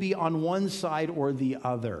tend to be on one side or the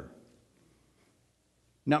other.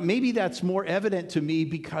 Now, maybe that's more evident to me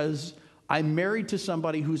because I'm married to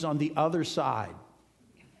somebody who's on the other side.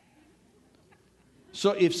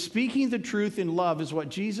 So if speaking the truth in love is what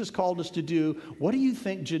Jesus called us to do, what do you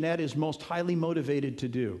think Jeanette is most highly motivated to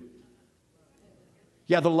do?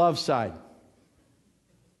 Yeah, the love side.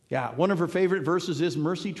 Yeah, one of her favorite verses is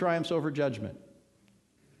mercy triumphs over judgment.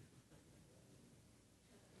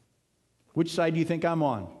 Which side do you think I'm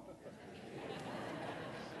on?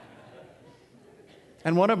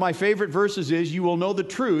 And one of my favorite verses is, you will know the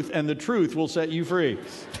truth, and the truth will set you free.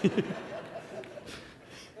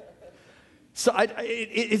 So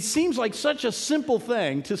it seems like such a simple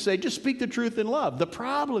thing to say, just speak the truth in love. The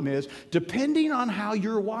problem is, depending on how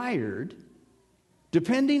you're wired,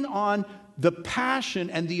 depending on the passion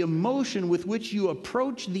and the emotion with which you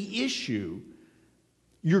approach the issue,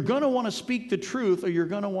 you're going to want to speak the truth, or you're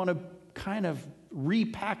going to want to kind of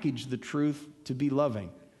repackage the truth to be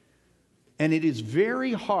loving. And it is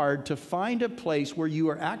very hard to find a place where you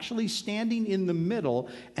are actually standing in the middle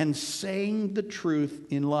and saying the truth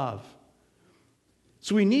in love.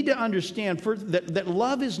 So we need to understand first that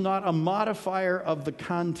love is not a modifier of the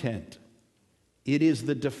content. It is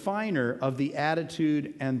the definer of the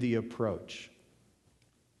attitude and the approach.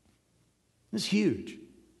 This is huge.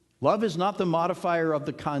 Love is not the modifier of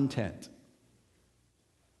the content.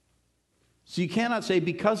 So you cannot say,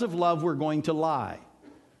 because of love, we're going to lie.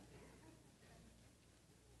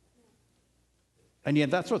 And yet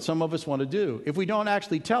that's what some of us want to do. If we don't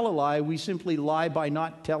actually tell a lie, we simply lie by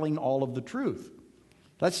not telling all of the truth.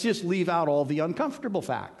 Let's just leave out all the uncomfortable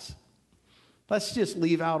facts. Let's just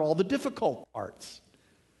leave out all the difficult parts.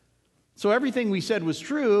 So everything we said was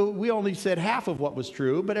true. We only said half of what was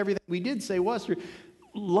true, but everything we did say was true.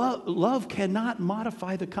 Love cannot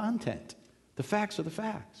modify the content. The facts are the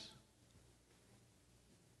facts.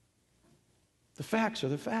 The facts are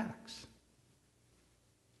the facts.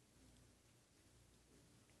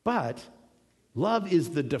 But love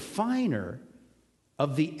is the definer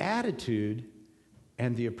of the attitude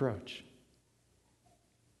and the approach.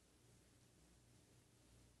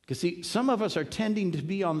 Because see, some of us are tending to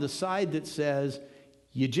be on the side that says,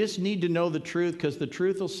 you just need to know the truth because the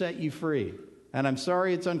truth will set you free. And I'm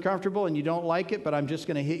sorry it's uncomfortable and you don't like it, but I'm just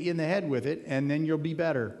going to hit you in the head with it and then you'll be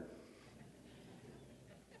better.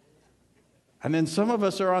 And then some of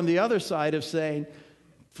us are on the other side of saying,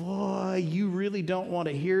 boy, you really don't want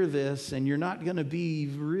to hear this and you're not going to be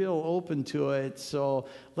real open to it. So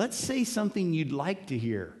let's say something you'd like to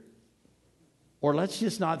hear. Or let's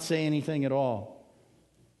just not say anything at all.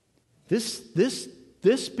 This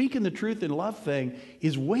speaking the truth in love thing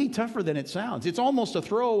is way tougher than it sounds. It's almost a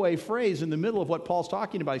throwaway phrase in the middle of what Paul's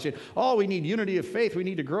talking about. He said, oh, we need unity of faith. We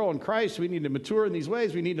need to grow in Christ. We need to mature in these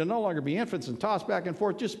ways. We need to no longer be infants and toss back and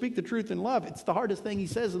forth. Just speak the truth in love. It's the hardest thing he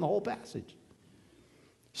says in the whole passage.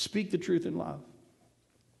 Speak the truth in love.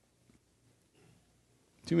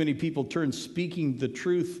 Too many people turn speaking the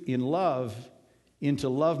truth in love into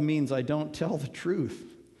love means I don't tell the truth.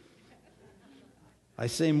 I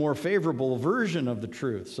say more favorable version of the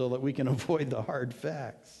truth so that we can avoid the hard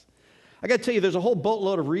facts. I got to tell you, there's a whole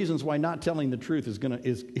boatload of reasons why not telling the truth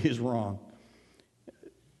is wrong.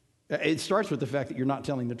 It starts with the fact that you're not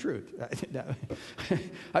telling the truth.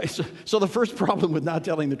 So the first problem with not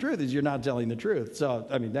telling the truth is you're not telling the truth. So,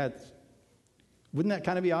 I mean, wouldn't that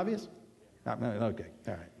kind of be obvious? Okay,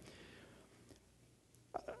 all right.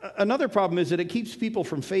 Another problem is that it keeps people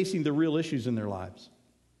from facing the real issues in their lives.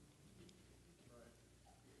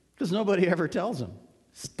 Because nobody ever tells them,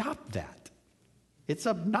 stop that. It's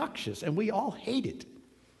obnoxious, and we all hate it.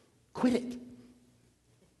 Quit it.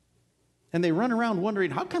 And they run around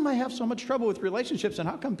wondering, how come I have so much trouble with relationships, and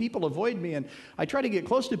how come people avoid me, and I try to get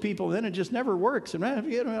close to people, and then it just never works.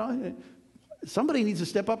 And somebody needs to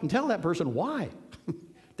step up and tell that person why.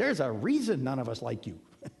 There's a reason none of us like you.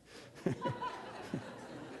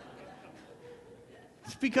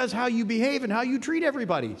 It's because how you behave and how you treat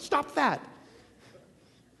everybody. Stop that.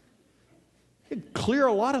 It'd clear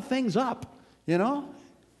a lot of things up, you know.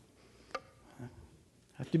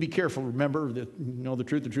 Have to be careful. Remember that, you know, the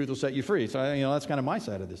truth will set you free. So, that's kind of my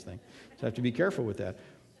side of this thing. So I have to be careful with that.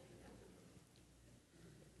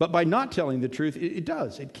 But by not telling the truth, it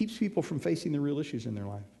does. It keeps people from facing the real issues in their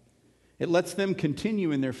life. It lets them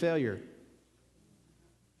continue in their failure.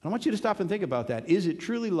 I want you to stop and think about that. Is it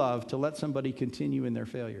truly love to let somebody continue in their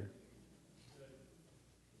failure?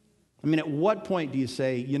 I mean, at what point do you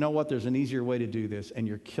say, you know what, there's an easier way to do this, and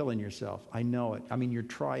you're killing yourself? I know it. I mean, you're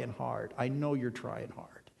trying hard. I know you're trying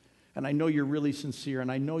hard. And I know you're really sincere,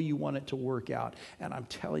 and I know you want it to work out. And I'm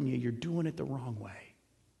telling you, you're doing it the wrong way.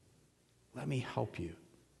 Let me help you.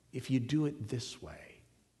 If you do it this way,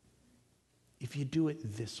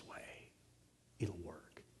 it'll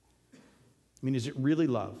work. I mean, is it really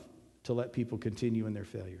love to let people continue in their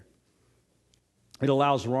failure? It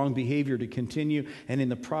allows wrong behavior to continue, and in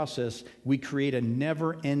the process, we create a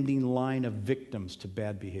never-ending line of victims to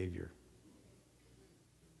bad behavior.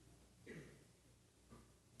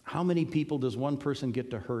 How many people does one person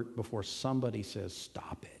get to hurt before somebody says,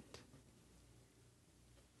 stop it?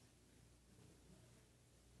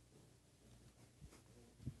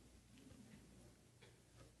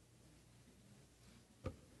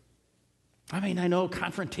 I mean, I know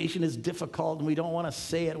confrontation is difficult and we don't want to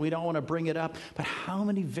say it, we don't want to bring it up, but how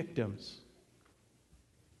many victims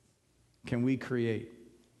can we create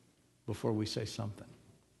before we say something?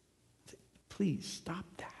 Please stop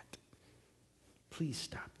that. Please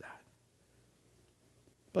stop that.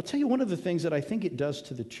 But I'll tell you, one of the things that I think it does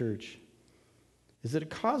to the church is that it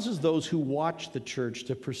causes those who watch the church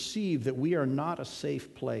to perceive that we are not a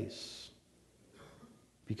safe place,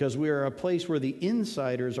 because we are a place where the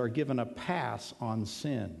insiders are given a pass on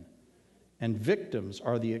sin, and victims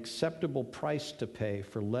are the acceptable price to pay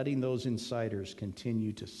for letting those insiders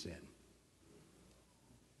continue to sin.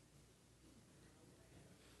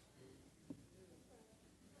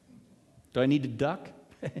 Do I need to duck?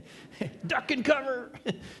 Duck and cover.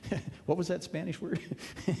 What was that Spanish word?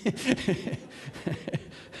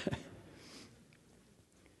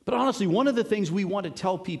 But honestly, one of the things we want to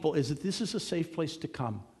tell people is that this is a safe place to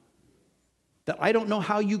come. That I don't know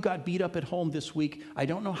how you got beat up at home this week. I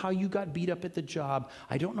don't know how you got beat up at the job.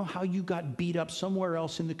 I don't know how you got beat up somewhere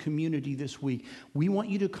else in the community this week. We want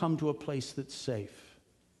you to come to a place that's safe.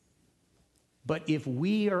 But if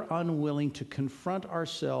we are unwilling to confront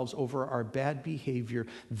ourselves over our bad behavior,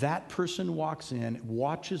 that person walks in,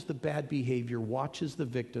 watches the bad behavior, watches the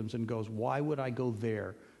victims, and goes, why would I go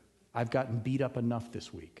there? I've gotten beat up enough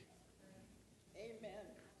this week. Amen.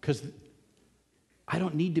 Because I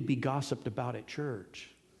don't need to be gossiped about at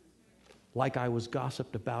church like I was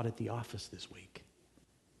gossiped about at the office this week.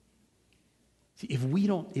 See, if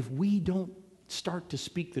we don't start to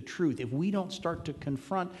speak the truth, if we don't start to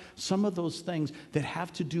confront some of those things that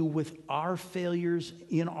have to do with our failures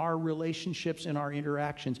in our relationships, in our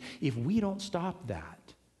interactions, if we don't stop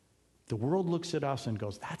that, the world looks at us and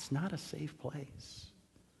goes, that's not a safe place.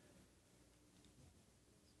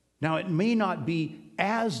 Now, it may not be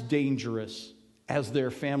as dangerous as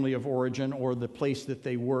their family of origin or the place that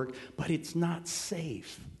they work, but it's not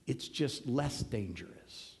safe. It's just less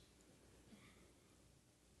dangerous.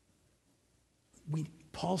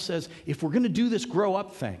 Paul says, if we're going to do this grow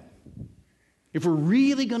up thing, if we're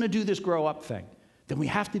really going to do this grow up thing, then we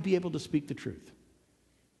have to be able to speak the truth.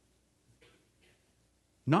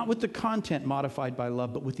 Not with the content modified by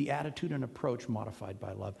love, but with the attitude and approach modified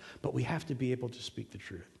by love. But we have to be able to speak the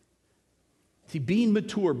truth. See, being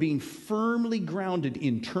mature, being firmly grounded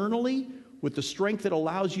internally with the strength that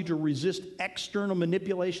allows you to resist external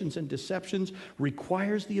manipulations and deceptions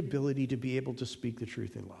requires the ability to be able to speak the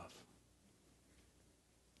truth in love.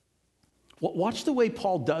 Watch the way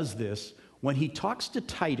Paul does this when he talks to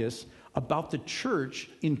Titus about the church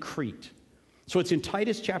in Crete. So it's in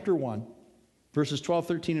Titus chapter 1, verses 12,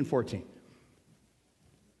 13, and 14.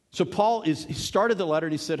 So he started the letter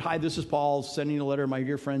and he said, hi, this is Paul sending a letter to my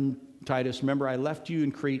dear friend Titus. Remember, I left you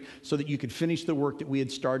in Crete so that you could finish the work that we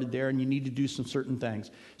had started there, and you need to do some certain things.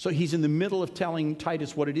 So he's in the middle of telling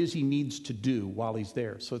Titus what it is he needs to do while he's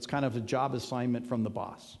there. So it's kind of a job assignment from the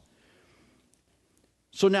boss.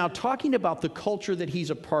 So now, talking about the culture that he's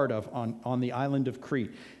a part of on the island of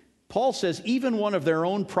Crete, Paul says even one of their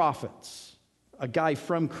own prophets, a guy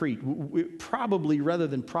from Crete, probably rather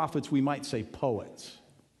than prophets, we might say poets.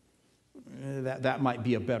 That might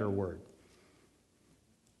be a better word.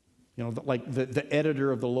 You know, like the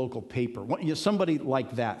editor of the local paper. Somebody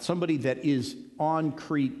like that, somebody that is on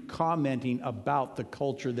Crete commenting about the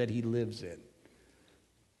culture that he lives in.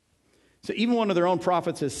 So even one of their own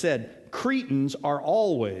prophets has said, Cretans are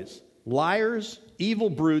always liars,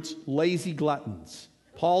 evil brutes, lazy gluttons.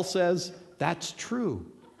 Paul says, that's true.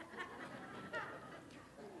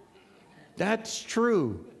 That's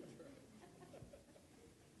true.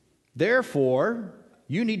 Therefore,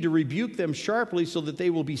 you need to rebuke them sharply so that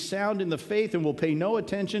they will be sound in the faith and will pay no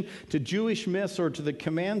attention to Jewish myths or to the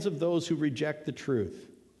commands of those who reject the truth.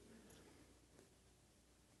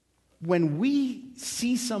 When we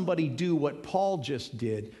see somebody do what Paul just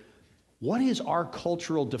did, what is our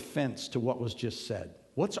cultural defense to what was just said?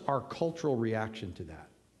 What's our cultural reaction to that?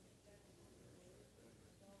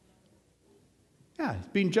 Yeah, he's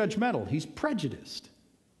being judgmental. He's prejudiced.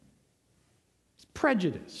 He's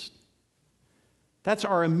prejudiced. That's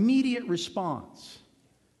our immediate response.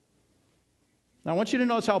 Now, I want you to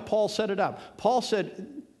notice how Paul set it up. Paul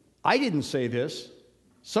said, I didn't say this.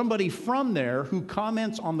 Somebody from there who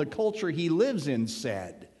comments on the culture he lives in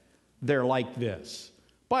said, they're like this.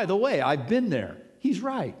 By the way, I've been there. He's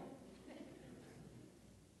right.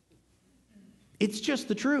 It's just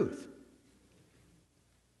the truth.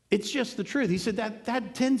 It's just the truth. He said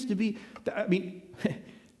that tends to be, I mean,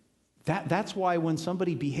 that's why when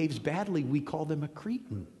somebody behaves badly, we call them a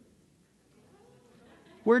Cretan.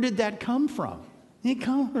 Where did that come from? It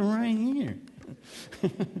comes from right here.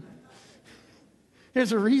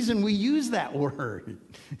 There's a reason we use that word.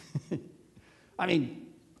 I mean,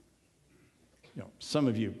 some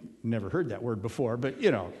of you never heard that word before, but,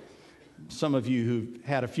 some of you who've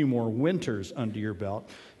had a few more winters under your belt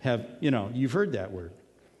have, you've heard that word.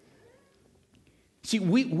 See,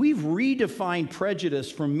 we've redefined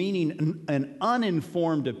prejudice from meaning an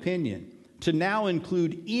uninformed opinion to now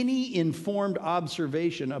include any informed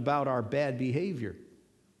observation about our bad behavior.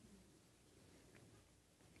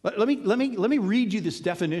 Let me read you this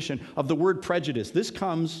definition of the word prejudice. This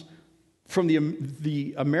comes from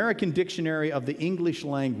the American Dictionary of the English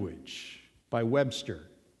Language by Webster,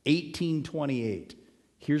 1828.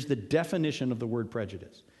 Here's the definition of the word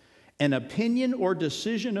prejudice. An opinion or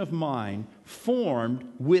decision of mind formed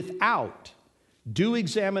without due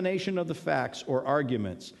examination of the facts or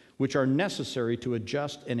arguments which are necessary to a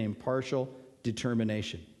just and impartial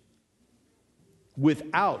determination.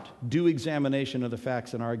 Without due examination of the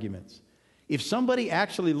facts and arguments. If somebody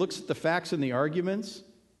actually looks at the facts and the arguments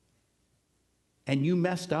and you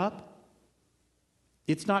messed up,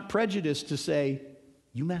 it's not prejudice to say,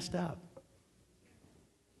 you messed up.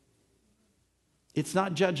 It's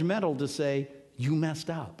not judgmental to say, you messed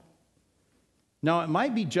up. Now, it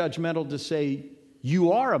might be judgmental to say,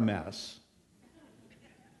 you are a mess,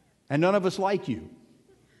 and none of us like you.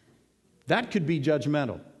 That could be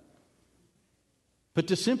judgmental. But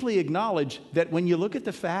to simply acknowledge that when you look at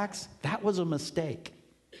the facts, that was a mistake,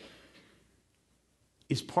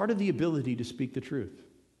 is part of the ability to speak the truth.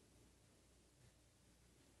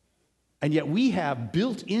 And yet we have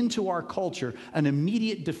built into our culture an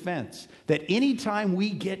immediate defense that anytime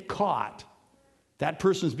we get caught, that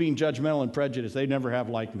person's being judgmental and prejudiced. They never have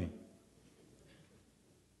liked me.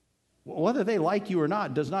 Whether they like you or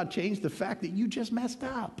not does not change the fact that you just messed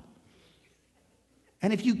up.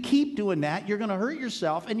 And if you keep doing that, you're going to hurt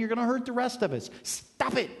yourself and you're going to hurt the rest of us.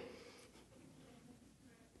 Stop it.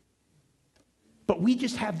 But we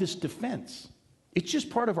just have this defense. It's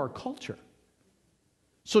just part of our culture.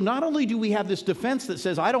 So not only do we have this defense that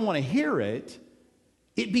says, I don't want to hear it,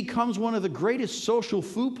 it becomes one of the greatest social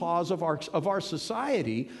faux pas of our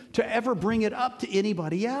society to ever bring it up to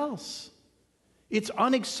anybody else. It's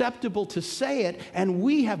unacceptable to say it, and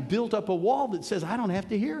we have built up a wall that says, I don't have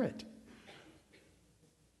to hear it.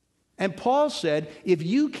 And Paul said, if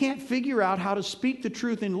you can't figure out how to speak the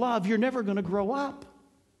truth in love, you're never going to grow up.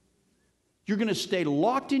 You're going to stay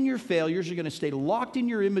locked in your failures. You're going to stay locked in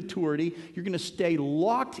your immaturity. You're going to stay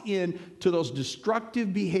locked in to those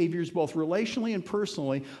destructive behaviors, both relationally and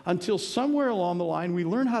personally, until somewhere along the line we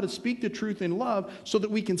learn how to speak the truth in love so that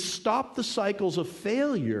we can stop the cycles of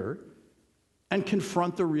failure and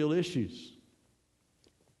confront the real issues.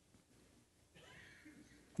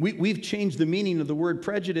 We've changed the meaning of the word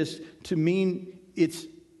prejudice to mean it's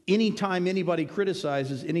anytime anybody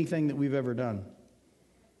criticizes anything that we've ever done.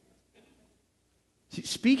 See,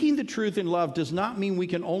 speaking the truth in love does not mean we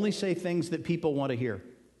can only say things that people want to hear.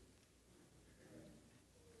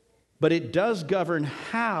 But it does govern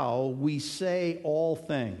how we say all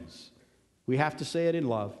things. We have to say it in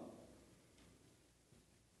love.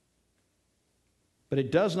 But it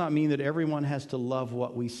does not mean that everyone has to love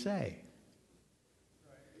what we say.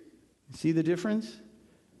 See the difference?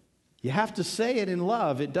 You have to say it in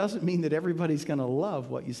love. It doesn't mean that everybody's going to love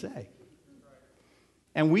what you say.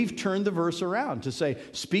 And we've turned the verse around to say,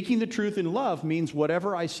 speaking the truth in love means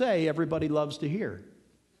whatever I say, everybody loves to hear.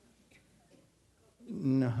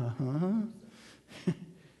 No.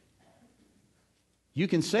 You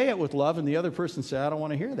can say it with love and the other person say, I don't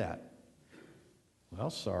want to hear that. Well,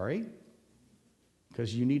 sorry.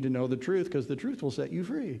 Because you need to know the truth, because the truth will set you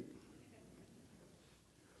free.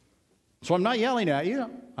 So I'm not yelling at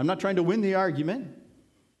you. I'm not trying to win the argument.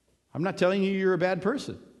 I'm not telling you you're a bad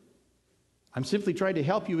person. I'm simply trying to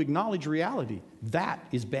help you acknowledge reality. That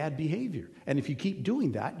is bad behavior. And if you keep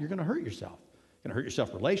doing that, you're going to hurt yourself. You're going to hurt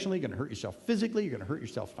yourself relationally. You're going to hurt yourself physically. You're going to hurt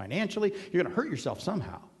yourself financially. You're going to hurt yourself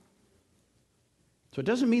somehow. So it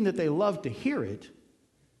doesn't mean that they love to hear it,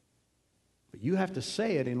 but you have to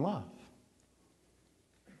say it in love.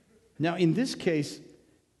 Now, in this case,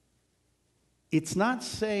 it's not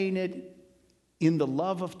saying it in the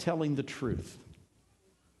love of telling the truth.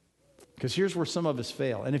 Because here's where some of us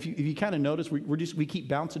fail. And if you kind of notice, we keep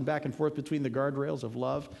bouncing back and forth between the guardrails of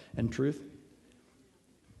love and truth.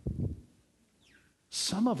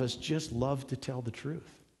 Some of us just love to tell the truth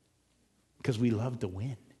because we love to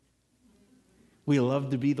win. We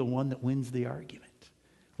love to be the one that wins the argument.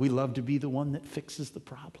 We love to be the one that fixes the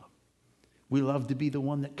problem. We love to be the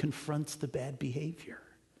one that confronts the bad behavior.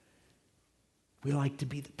 We like to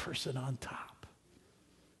be the person on top.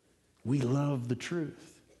 We love the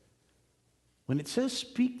truth. When it says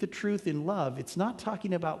speak the truth in love, it's not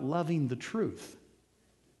talking about loving the truth.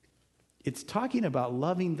 It's talking about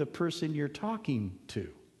loving the person you're talking to.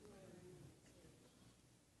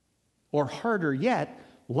 Or harder yet,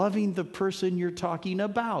 loving the person you're talking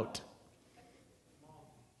about.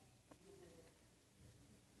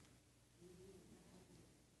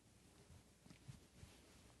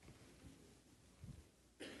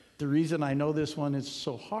 The reason I know this one is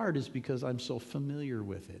so hard is because I'm so familiar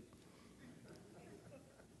with it.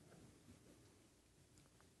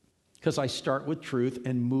 Because I start with truth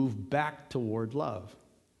and move back toward love.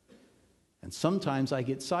 And sometimes I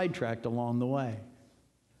get sidetracked along the way.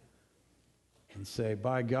 And say,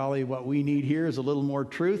 by golly, what we need here is a little more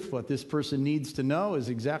truth. What this person needs to know is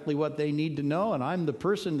exactly what they need to know. And I'm the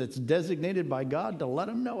person that's designated by God to let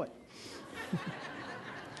them know it.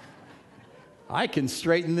 I can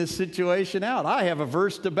straighten this situation out. I have a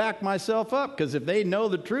verse to back myself up, because if they know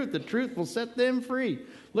the truth will set them free.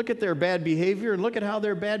 Look at their bad behavior, and look at how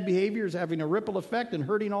their bad behavior is having a ripple effect and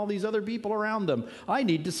hurting all these other people around them. I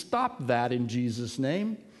need to stop that in Jesus'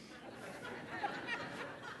 name.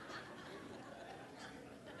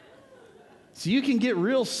 So you can get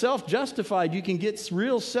real self-justified, you can get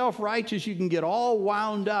real self-righteous, you can get all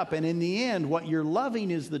wound up, and in the end, what you're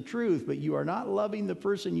loving is the truth, but you are not loving the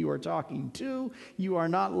person you are talking to, you are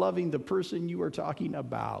not loving the person you are talking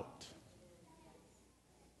about.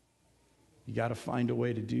 You got to find a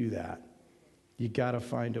way to do that. You got to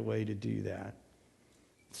find a way to do that.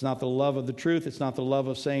 It's not the love of the truth, it's not the love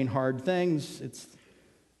of saying hard things, it's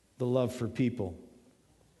the love for people.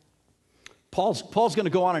 Paul's going to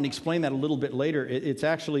go on and explain that a little bit later. It's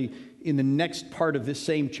actually in the next part of this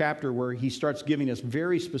same chapter where he starts giving us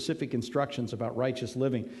very specific instructions about righteous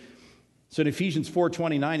living. So in Ephesians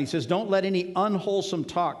 4:29, he says, don't let any unwholesome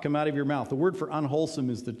talk come out of your mouth. The word for unwholesome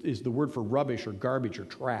is the word for rubbish or garbage or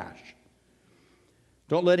trash.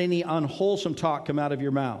 Don't let any unwholesome talk come out of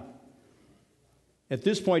your mouth. At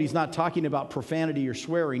this point, he's not talking about profanity or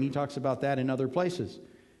swearing. He talks about that in other places.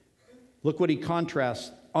 Look what he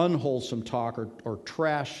contrasts unwholesome talk or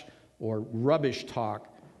trash or rubbish talk.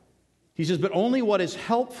 He says, but only what is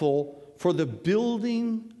helpful for the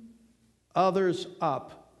building others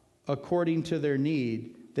up according to their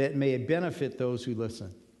need, that may benefit those who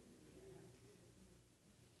listen.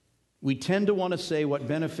 We tend to want to say what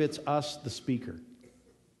benefits us, the speaker,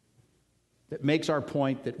 that makes our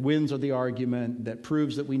point, that wins the argument, that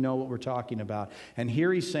proves that we know what we're talking about. And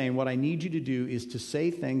here he's saying, what I need you to do is to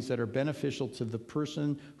say things that are beneficial to the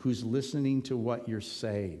person who's listening to what you're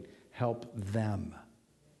saying. Help them.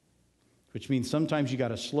 Which means sometimes you got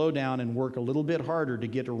to slow down and work a little bit harder to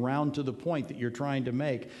get around to the point that you're trying to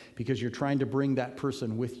make, because you're trying to bring that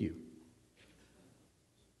person with you.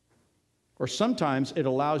 Or sometimes it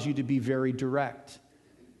allows you to be very direct.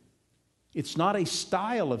 It's not a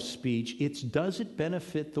style of speech, it's does it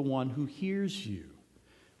benefit the one who hears you?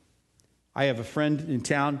 I have a friend in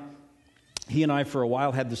town. He and I for a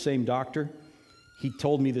while had the same doctor. He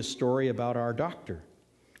told me this story about our doctor.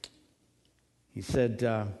 He said,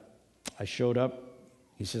 I showed up.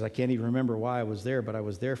 He says, I can't even remember why I was there, but I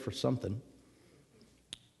was there for something.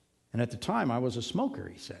 And at the time, I was a smoker,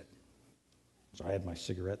 he said. So I had my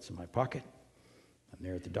cigarettes in my pocket. I'm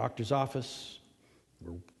there at the doctor's office.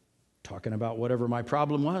 We're talking about whatever my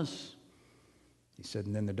problem was. He said,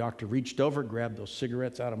 and then the doctor reached over, grabbed those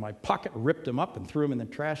cigarettes out of my pocket, ripped them up and threw them in the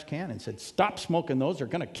trash can and said, stop smoking those, they're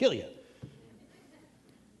going to kill you. He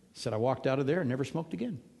said, I walked out of there and never smoked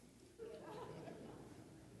again.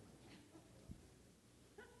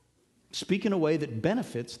 Speak in a way that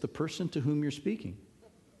benefits the person to whom you're speaking.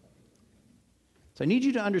 So I need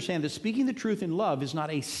you to understand that speaking the truth in love is not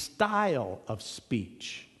a style of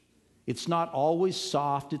speech. It's not always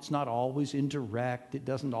soft. It's not always indirect. It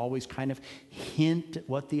doesn't always kind of hint at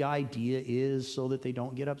what the idea is so that they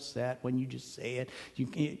don't get upset when you just say it.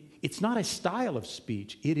 It's not a style of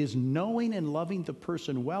speech. It is knowing and loving the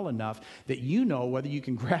person well enough that you know whether you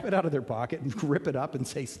can grab it out of their pocket and rip it up and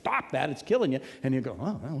say, stop that, it's killing you. And you go,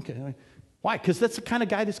 oh, okay. Why? Because that's the kind of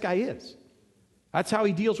guy this guy is. That's how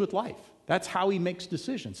he deals with life. That's how he makes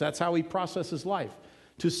decisions. That's how he processes life.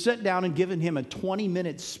 To sit down and give him a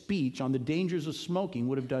 20-minute speech on the dangers of smoking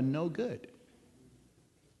would have done no good.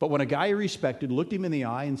 But when a guy he respected looked him in the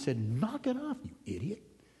eye and said, knock it off, you idiot,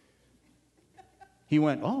 he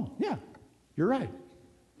went, oh, yeah, you're right.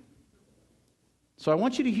 So I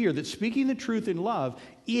want you to hear that speaking the truth in love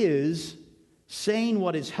is saying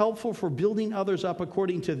what is helpful for building others up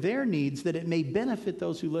according to their needs, that it may benefit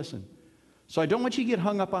those who listen. So I don't want you to get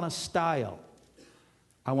hung up on a style.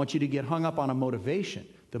 I want you to get hung up on a motivation.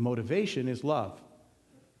 The motivation is love.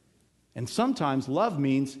 And sometimes love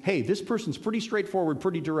means, hey, this person's pretty straightforward,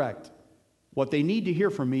 pretty direct. What they need to hear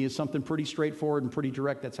from me is something pretty straightforward and pretty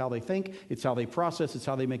direct. That's how they think, it's how they process, it's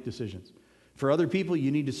how they make decisions. For other people,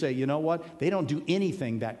 you need to say, you know what? They don't do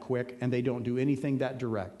anything that quick, and they don't do anything that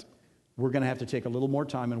direct. We're going to have to take a little more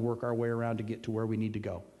time and work our way around to get to where we need to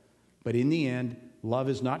go. But in the end, love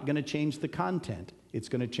is not going to change the content. It's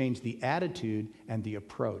going to change the attitude and the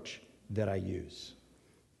approach that I use.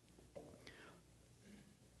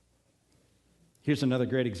 Here's another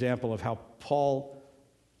great example of how Paul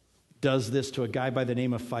does this to a guy by the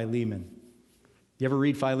name of Philemon. You ever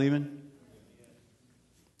read Philemon?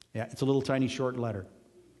 Yeah, it's a little tiny short letter.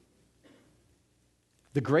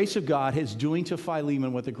 The grace of God is doing to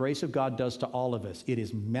Philemon what the grace of God does to all of us. It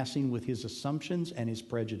is messing with his assumptions and his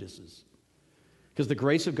prejudices. Because the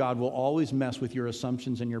grace of God will always mess with your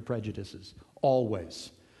assumptions and your prejudices.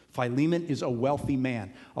 Always. Philemon is a wealthy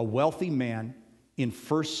man. A wealthy man in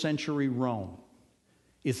first century Rome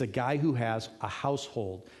is a guy who has a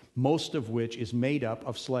household, most of which is made up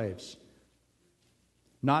of slaves.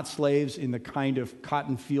 Not slaves in the kind of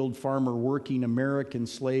cotton field farmer working American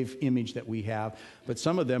slave image that we have, but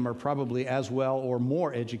some of them are probably as well or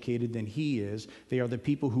more educated than he is. They are the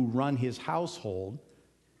people who run his household.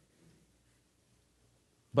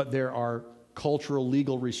 But there are cultural,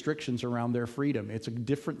 legal restrictions around their freedom. It's a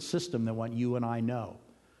different system than what you and I know.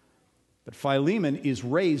 But Philemon is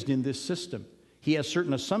raised in this system. He has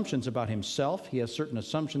certain assumptions about himself. He has certain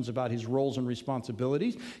assumptions about his roles and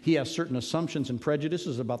responsibilities. He has certain assumptions and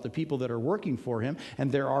prejudices about the people that are working for him.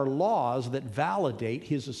 And there are laws that validate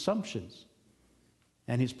his assumptions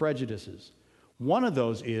and his prejudices. One of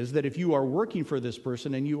those is that if you are working for this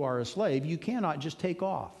person and you are a slave, you cannot just take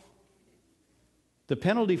off. The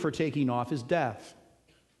penalty for taking off is death.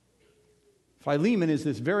 Philemon is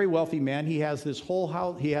this very wealthy man. He has this whole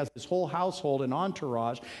household and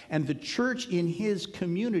entourage, and the church in his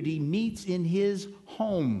community meets in his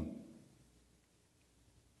home.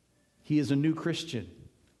 He is a new Christian.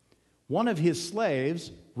 One of his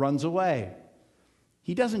slaves runs away.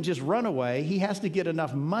 He doesn't just run away, he has to get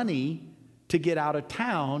enough money to get out of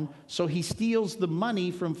town, so he steals the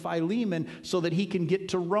money from Philemon so that he can get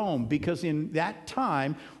to Rome. Because in that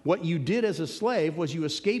time, what you did as a slave was you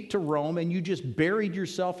escaped to Rome and you just buried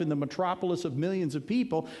yourself in the metropolis of millions of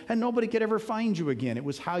people, and nobody could ever find you again. It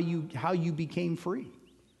was how you became free.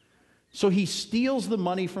 So he steals the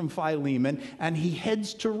money from Philemon and he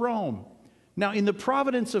heads to Rome. Now, in the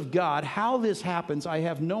providence of God, how this happens, I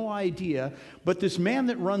have no idea, but this man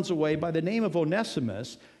that runs away by the name of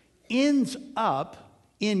Onesimus ends up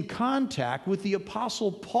in contact with the Apostle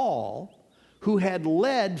Paul, who had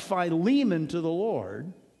led Philemon to the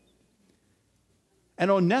Lord. And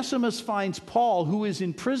Onesimus finds Paul, who is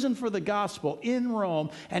in prison for the gospel in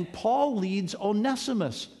Rome, and Paul leads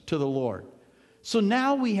Onesimus to the Lord. So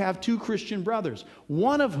now we have two Christian brothers,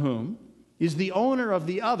 one of whom is the owner of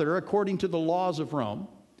the other according to the laws of Rome,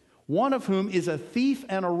 one of whom is a thief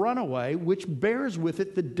and a runaway, which bears with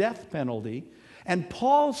it the death penalty. And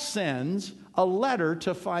Paul sends a letter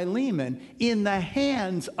to Philemon in the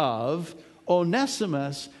hands of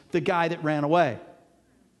Onesimus, the guy that ran away.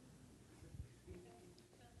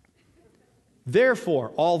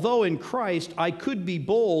 Therefore, although in Christ I could be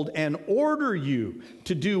bold and order you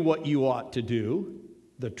to do what you ought to do,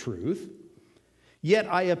 the truth,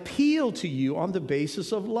 yet I appeal to you on the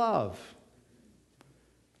basis of love.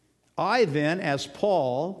 I then, as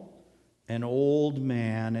Paul, an old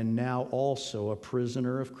man and now also a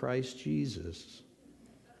prisoner of Christ Jesus.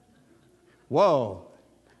 Whoa,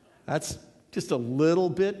 that's just a little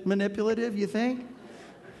bit manipulative, you think?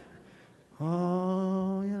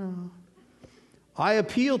 Oh, I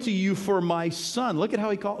appeal to you for my son. Look at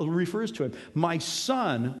how he refers to him. My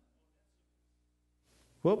son,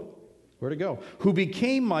 whoop, where'd it go? Who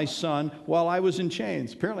became my son while I was in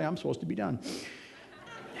chains. Apparently I'm supposed to be done.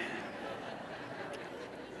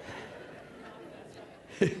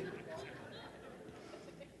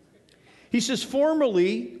 He says,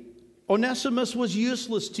 formerly Onesimus was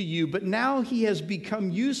useless to you, but now he has become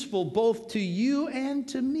useful both to you and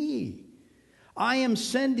to me. I am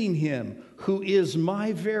sending him who is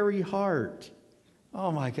my very heart. Oh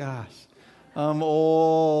my gosh. I'm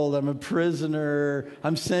old. I'm a prisoner.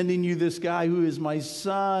 I'm sending you this guy who is my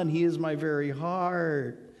son. He is my very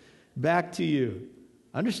heart. Back to you.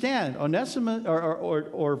 Understand, Onesimus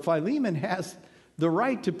or Philemon has the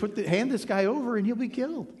right to hand this guy over and he'll be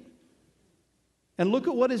killed. And look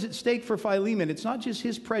at what is at stake for Philemon. It's not just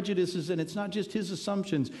his prejudices and it's not just his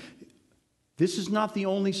assumptions. This is not the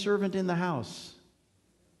only servant in the house.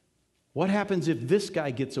 What happens if this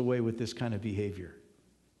guy gets away with this kind of behavior?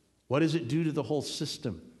 What does it do to the whole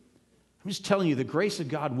system? I'm just telling you, the grace of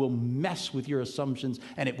God will mess with your assumptions,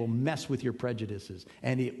 and it will mess with your prejudices,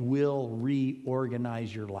 and it will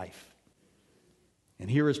reorganize your life. And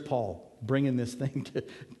here is Paul bringing this thing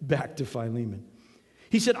back to Philemon.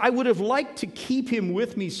 He said, I would have liked to keep him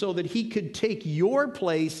with me so that he could take your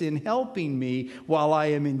place in helping me while I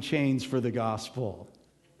am in chains for the gospel.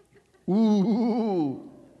 Ooh.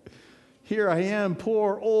 Here I am,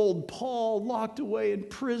 poor old Paul, locked away in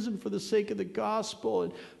prison for the sake of the gospel.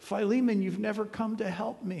 And Philemon, you've never come to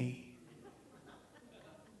help me.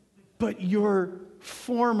 But your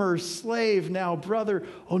former slave, now brother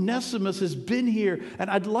Onesimus, has been here, and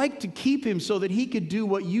I'd like to keep him so that he could do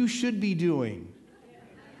what you should be doing.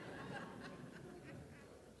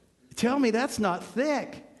 Tell me that's not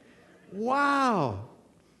thick. Wow.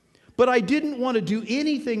 But I didn't want to do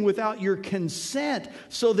anything without your consent,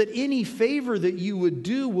 so that any favor that you would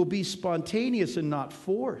do will be spontaneous and not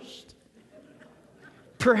forced.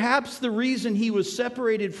 Perhaps the reason he was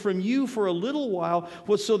separated from you for a little while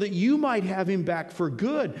was so that you might have him back for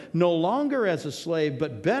good, no longer as a slave,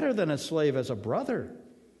 but better than a slave, as a brother.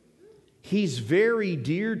 He's very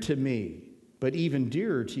dear to me, but even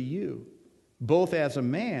dearer to you, both as a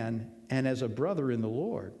man and as a brother in the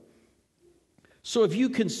Lord. So if you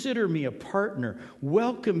consider me a partner,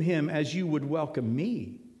 welcome him as you would welcome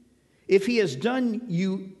me. If he has done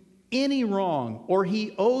you any wrong or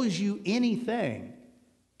he owes you anything,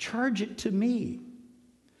 charge it to me.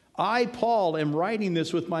 I, Paul, am writing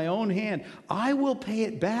this with my own hand. I will pay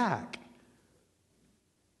it back.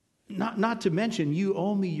 Not to mention, you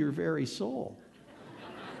owe me your very soul.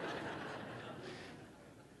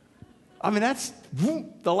 I mean, that's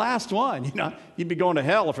the last one. You know, you'd be going to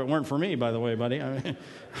hell if it weren't for me, by the way, buddy. I mean,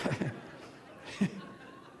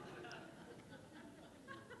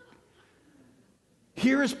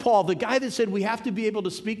 here is Paul, the guy that said we have to be able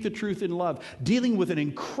to speak the truth in love, dealing with an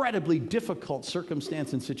incredibly difficult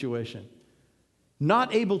circumstance and situation.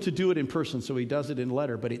 Not able to do it in person, so he does it in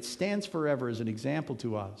letter, but it stands forever as an example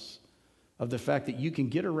to us of the fact that you can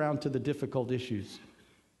get around to the difficult issues.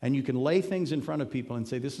 And you can lay things in front of people and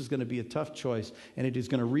say, this is going to be a tough choice, and it is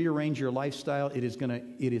going to rearrange your lifestyle. It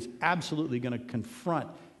is absolutely going to confront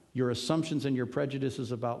your assumptions and your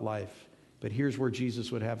prejudices about life. But here's where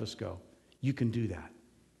Jesus would have us go. You can do that.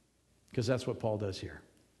 Because that's what Paul does here.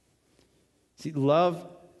 See, love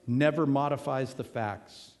never modifies the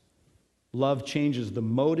facts. Love changes the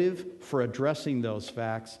motive for addressing those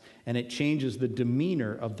facts, and it changes the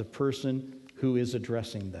demeanor of the person who is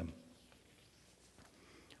addressing them.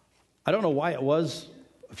 I don't know why it was.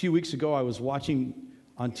 A few weeks ago, I was watching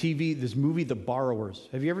on TV this movie, The Borrowers.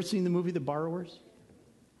 Have you ever seen the movie, The Borrowers?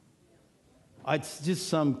 It's just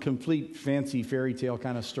some complete fancy fairy tale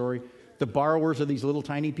kind of story. The borrowers are these little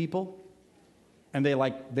tiny people, and they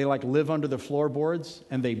live under the floorboards,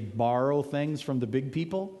 and they borrow things from the big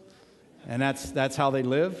people, and that's how they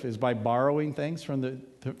live, is by borrowing things from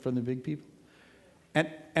the big people.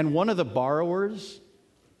 And one of the borrowers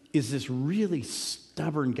is this really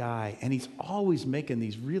stubborn guy, and he's always making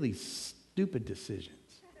these really stupid decisions.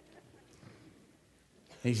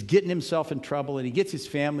 And he's getting himself in trouble, and he gets his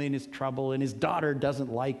family in his trouble, and his daughter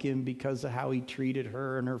doesn't like him because of how he treated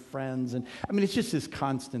her and her friends. And I mean, it's just this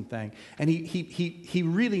constant thing. And he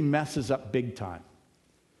really messes up big time.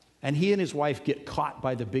 And he and his wife get caught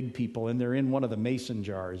by the big people, and they're in one of the mason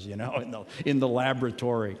jars, you know, in the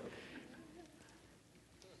laboratory.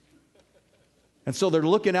 And so they're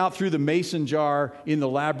looking out through the mason jar in the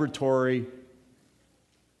laboratory,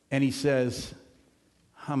 and he says,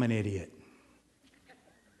 I'm an idiot.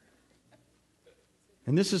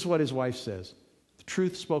 And this is what his wife says. The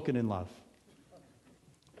truth spoken in love.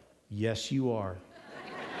 Yes, you are.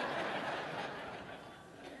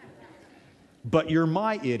 But you're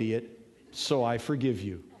my idiot, so I forgive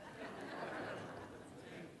you.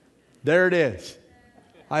 There it is.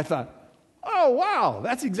 I thought, oh, wow,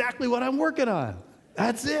 that's exactly what I'm working on.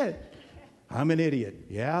 That's it. I'm an idiot.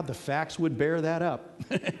 Yeah, the facts would bear that up.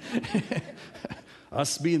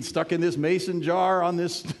 Us being stuck in this mason jar on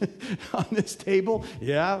this table,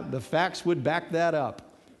 yeah, the facts would back that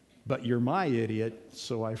up. But you're my idiot,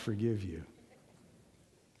 so I forgive you.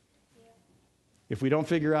 If we don't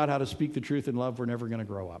figure out how to speak the truth in love, we're never going to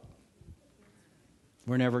grow up.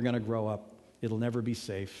 We're never going to grow up. It'll never be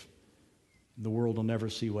safe. The world will never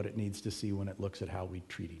see what it needs to see when it looks at how we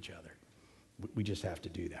treat each other. We just have to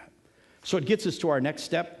do that. So it gets us to our next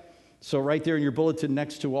step. So right there in your bulletin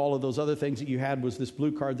next to all of those other things that you had was this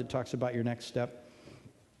blue card that talks about your next step.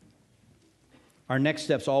 Our next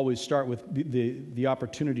steps always start with the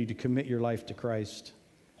opportunity to commit your life to Christ.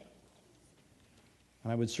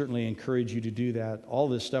 And I would certainly encourage you to do that. All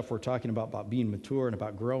this stuff we're talking about being mature and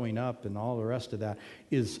about growing up and all the rest of that,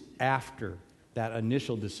 is after that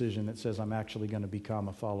initial decision that says, I'm actually going to become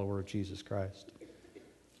a follower of Jesus Christ.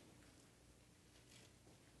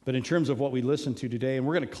 But in terms of what we listen to today, and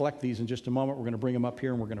we're going to collect these in just a moment, we're going to bring them up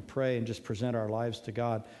here and we're going to pray and just present our lives to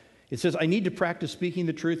God. It says, I need to practice speaking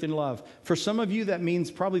the truth in love. For some of you, that means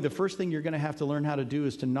probably the first thing you're going to have to learn how to do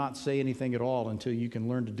is to not say anything at all until you can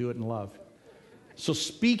learn to do it in love. So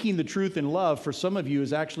speaking the truth in love for some of you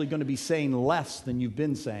is actually going to be saying less than you've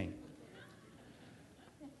been saying.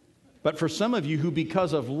 But for some of you who,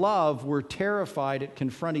 because of love, were terrified at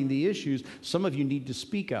confronting the issues, some of you need to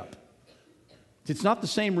speak up. It's not the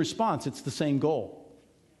same response, it's the same goal.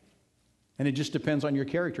 And it just depends on your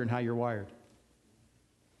character and how you're wired.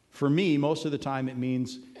 For me, most of the time it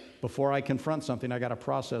means before I confront something, I got to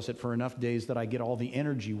process it for enough days that I get all the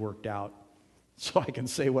energy worked out so I can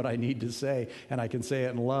say what I need to say, and I can say it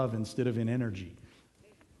in love instead of in energy.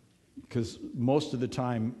 Because most of the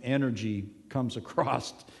time, energy comes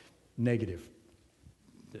across negative.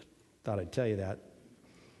 Just thought I'd tell you that.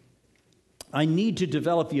 I need to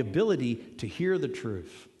develop the ability to hear the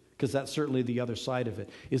truth, because that's certainly the other side of it,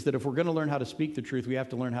 is that if we're going to learn how to speak the truth, we have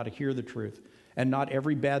to learn how to hear the truth. And not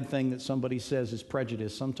every bad thing that somebody says is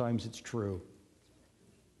prejudice. Sometimes it's true.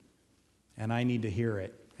 And I need to hear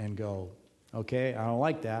it and go, okay, I don't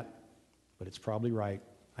like that, but it's probably right.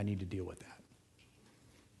 I need to deal with that.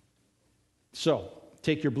 So,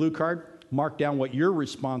 take your blue card, mark down what your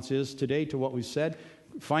response is today to what we said.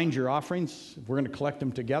 Find your offerings. We're going to collect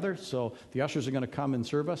them together. So the ushers are going to come and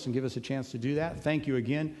serve us and give us a chance to do that. Thank you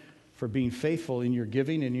again for being faithful in your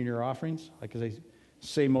giving and in your offerings. Like I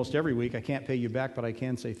say most every week, I can't pay you back, but I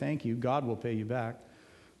can say thank you. God will pay you back.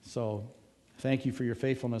 So thank you for your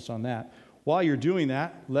faithfulness on that. While you're doing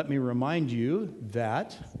that, let me remind you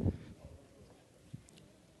that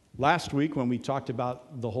last week when we talked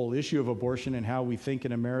about the whole issue of abortion and how we think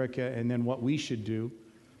in America and then what we should do,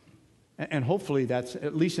 and hopefully that's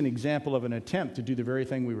at least an example of an attempt to do the very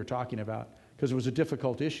thing we were talking about, because it was a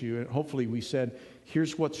difficult issue, and hopefully we said,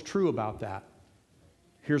 here's what's true about that.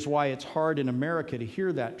 Here's why it's hard in America to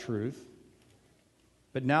hear that truth.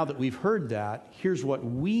 But now that we've heard that, here's what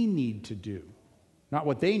we need to do. Not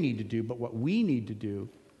what they need to do, but what we need to do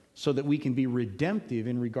so that we can be redemptive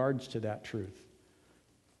in regards to that truth.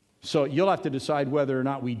 So you'll have to decide whether or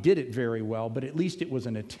not we did it very well, but at least it was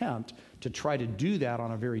an attempt to try to do that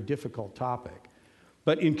on a very difficult topic.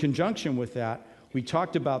 But in conjunction with that, we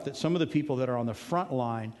talked about that some of the people that are on the front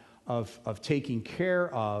line of taking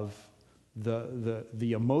care of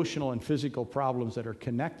the emotional and physical problems that are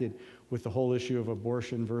connected with the whole issue of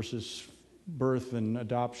abortion versus birth and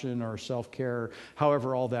adoption or self-care,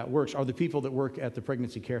 however all that works, are the people that work at the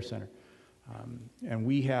Pregnancy Care Center. And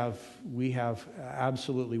we have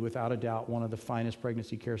absolutely, without a doubt, one of the finest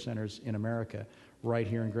pregnancy care centers in America right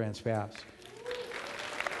here in Grants Pass.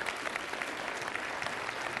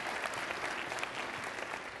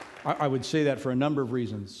 I would say that for a number of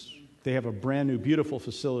reasons. They have a brand new, beautiful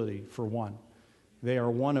facility, for one. They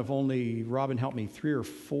are one of only, Robin, help me, 3 or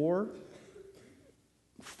 4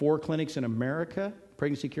 clinics in America,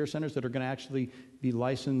 pregnancy care centers, that are going to actually be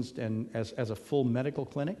licensed and as a full medical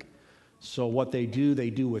clinic. So what they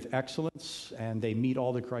do with excellence, and they meet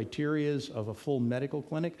all the criterias of a full medical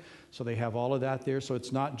clinic. So they have all of that there. So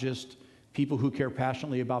it's not just people who care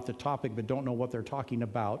passionately about the topic but don't know what they're talking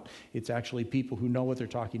about. It's actually people who know what they're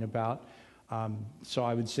talking about. So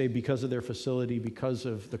I would say because of their facility, because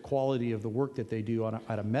of the quality of the work that they do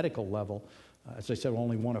at a medical level, as I said,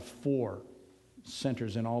 only one of 4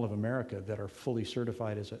 centers in all of America that are fully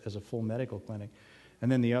certified as a full medical clinic.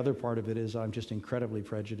 And then the other part of it is I'm just incredibly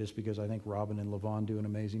prejudiced because I think Robin and LaVon do an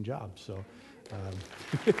amazing job. So,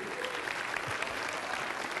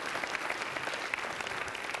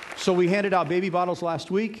 so we handed out baby bottles last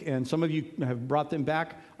week, and some of you have brought them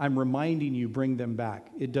back. I'm reminding you, bring them back.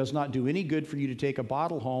 It does not do any good for you to take a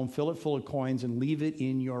bottle home, fill it full of coins, and leave it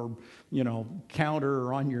in your, counter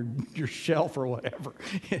or on your shelf or whatever.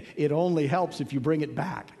 It only helps if you bring it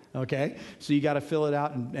back. Okay, so you got to fill it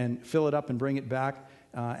out and fill it up and bring it back.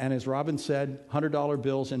 And as Robin said, $100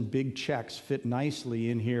 bills and big checks fit nicely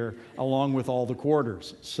in here along with all the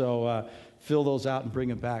quarters. So fill those out and bring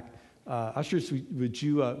them back. Ushers, would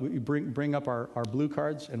you bring up our blue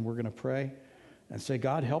cards, and we're going to pray and say,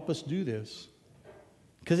 God, help us do this.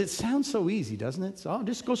 Because it sounds so easy, doesn't it? So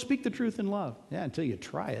just go speak the truth in love. Yeah, until you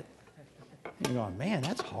try it. You're going, man,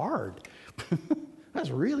 that's hard. That's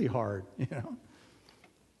really hard,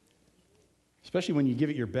 Especially when you give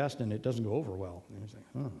it your best and it doesn't go over well. And you say,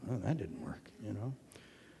 oh, that didn't work,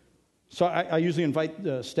 So I usually invite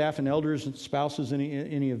staff and elders and spouses,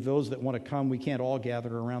 any of those that want to come. We can't all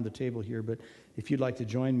gather around the table here, but if you'd like to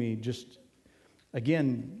join me, just,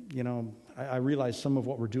 again, I realize some of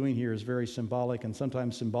what we're doing here is very symbolic, and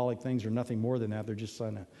sometimes symbolic things are nothing more than that. They're just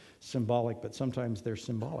kind of symbolic, but sometimes they're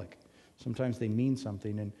symbolic. Sometimes they mean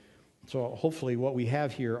something, and so hopefully what we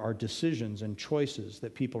have here are decisions and choices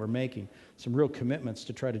that people are making, some real commitments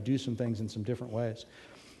to try to do some things in some different ways.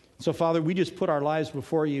 So, Father, we just put our lives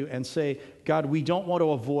before you and say, God, we don't want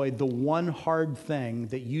to avoid the one hard thing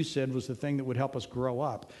that you said was the thing that would help us grow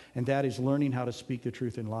up, and that is learning how to speak the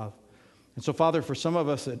truth in love. And so, Father, for some of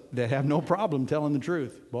us that have no problem telling the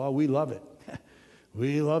truth, well, we love it.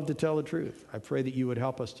 We love to tell the truth. I pray that you would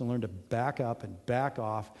help us to learn to back up and back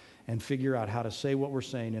off and figure out how to say what we're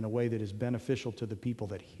saying in a way that is beneficial to the people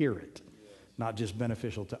that hear it, not just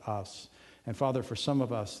beneficial to us. And, Father, for some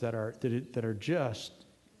of us that are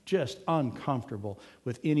just uncomfortable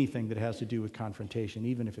with anything that has to do with confrontation,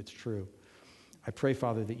 even if it's true, I pray,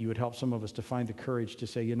 Father, that you would help some of us to find the courage to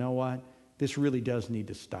say, you know what? This really does need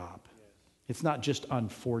to stop. It's not just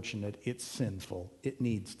unfortunate, it's sinful. It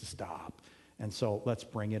needs to stop. And so let's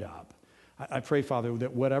bring it up. I pray, Father,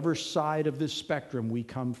 that whatever side of this spectrum we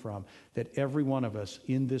come from, that every one of us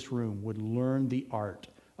in this room would learn the art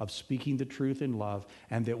of speaking the truth in love,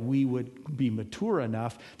 and that we would be mature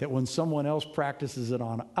enough that when someone else practices it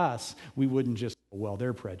on us, we wouldn't just, well,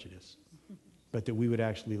 they're prejudiced, but that we would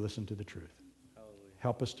actually listen to the truth. Hallelujah.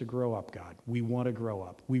 Help us to grow up, God. We want to grow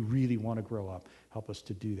up. We really want to grow up. Help us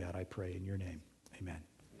to do that, I pray, in your name. Amen.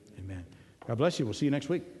 Amen. God bless you. We'll see you next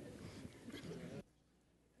week.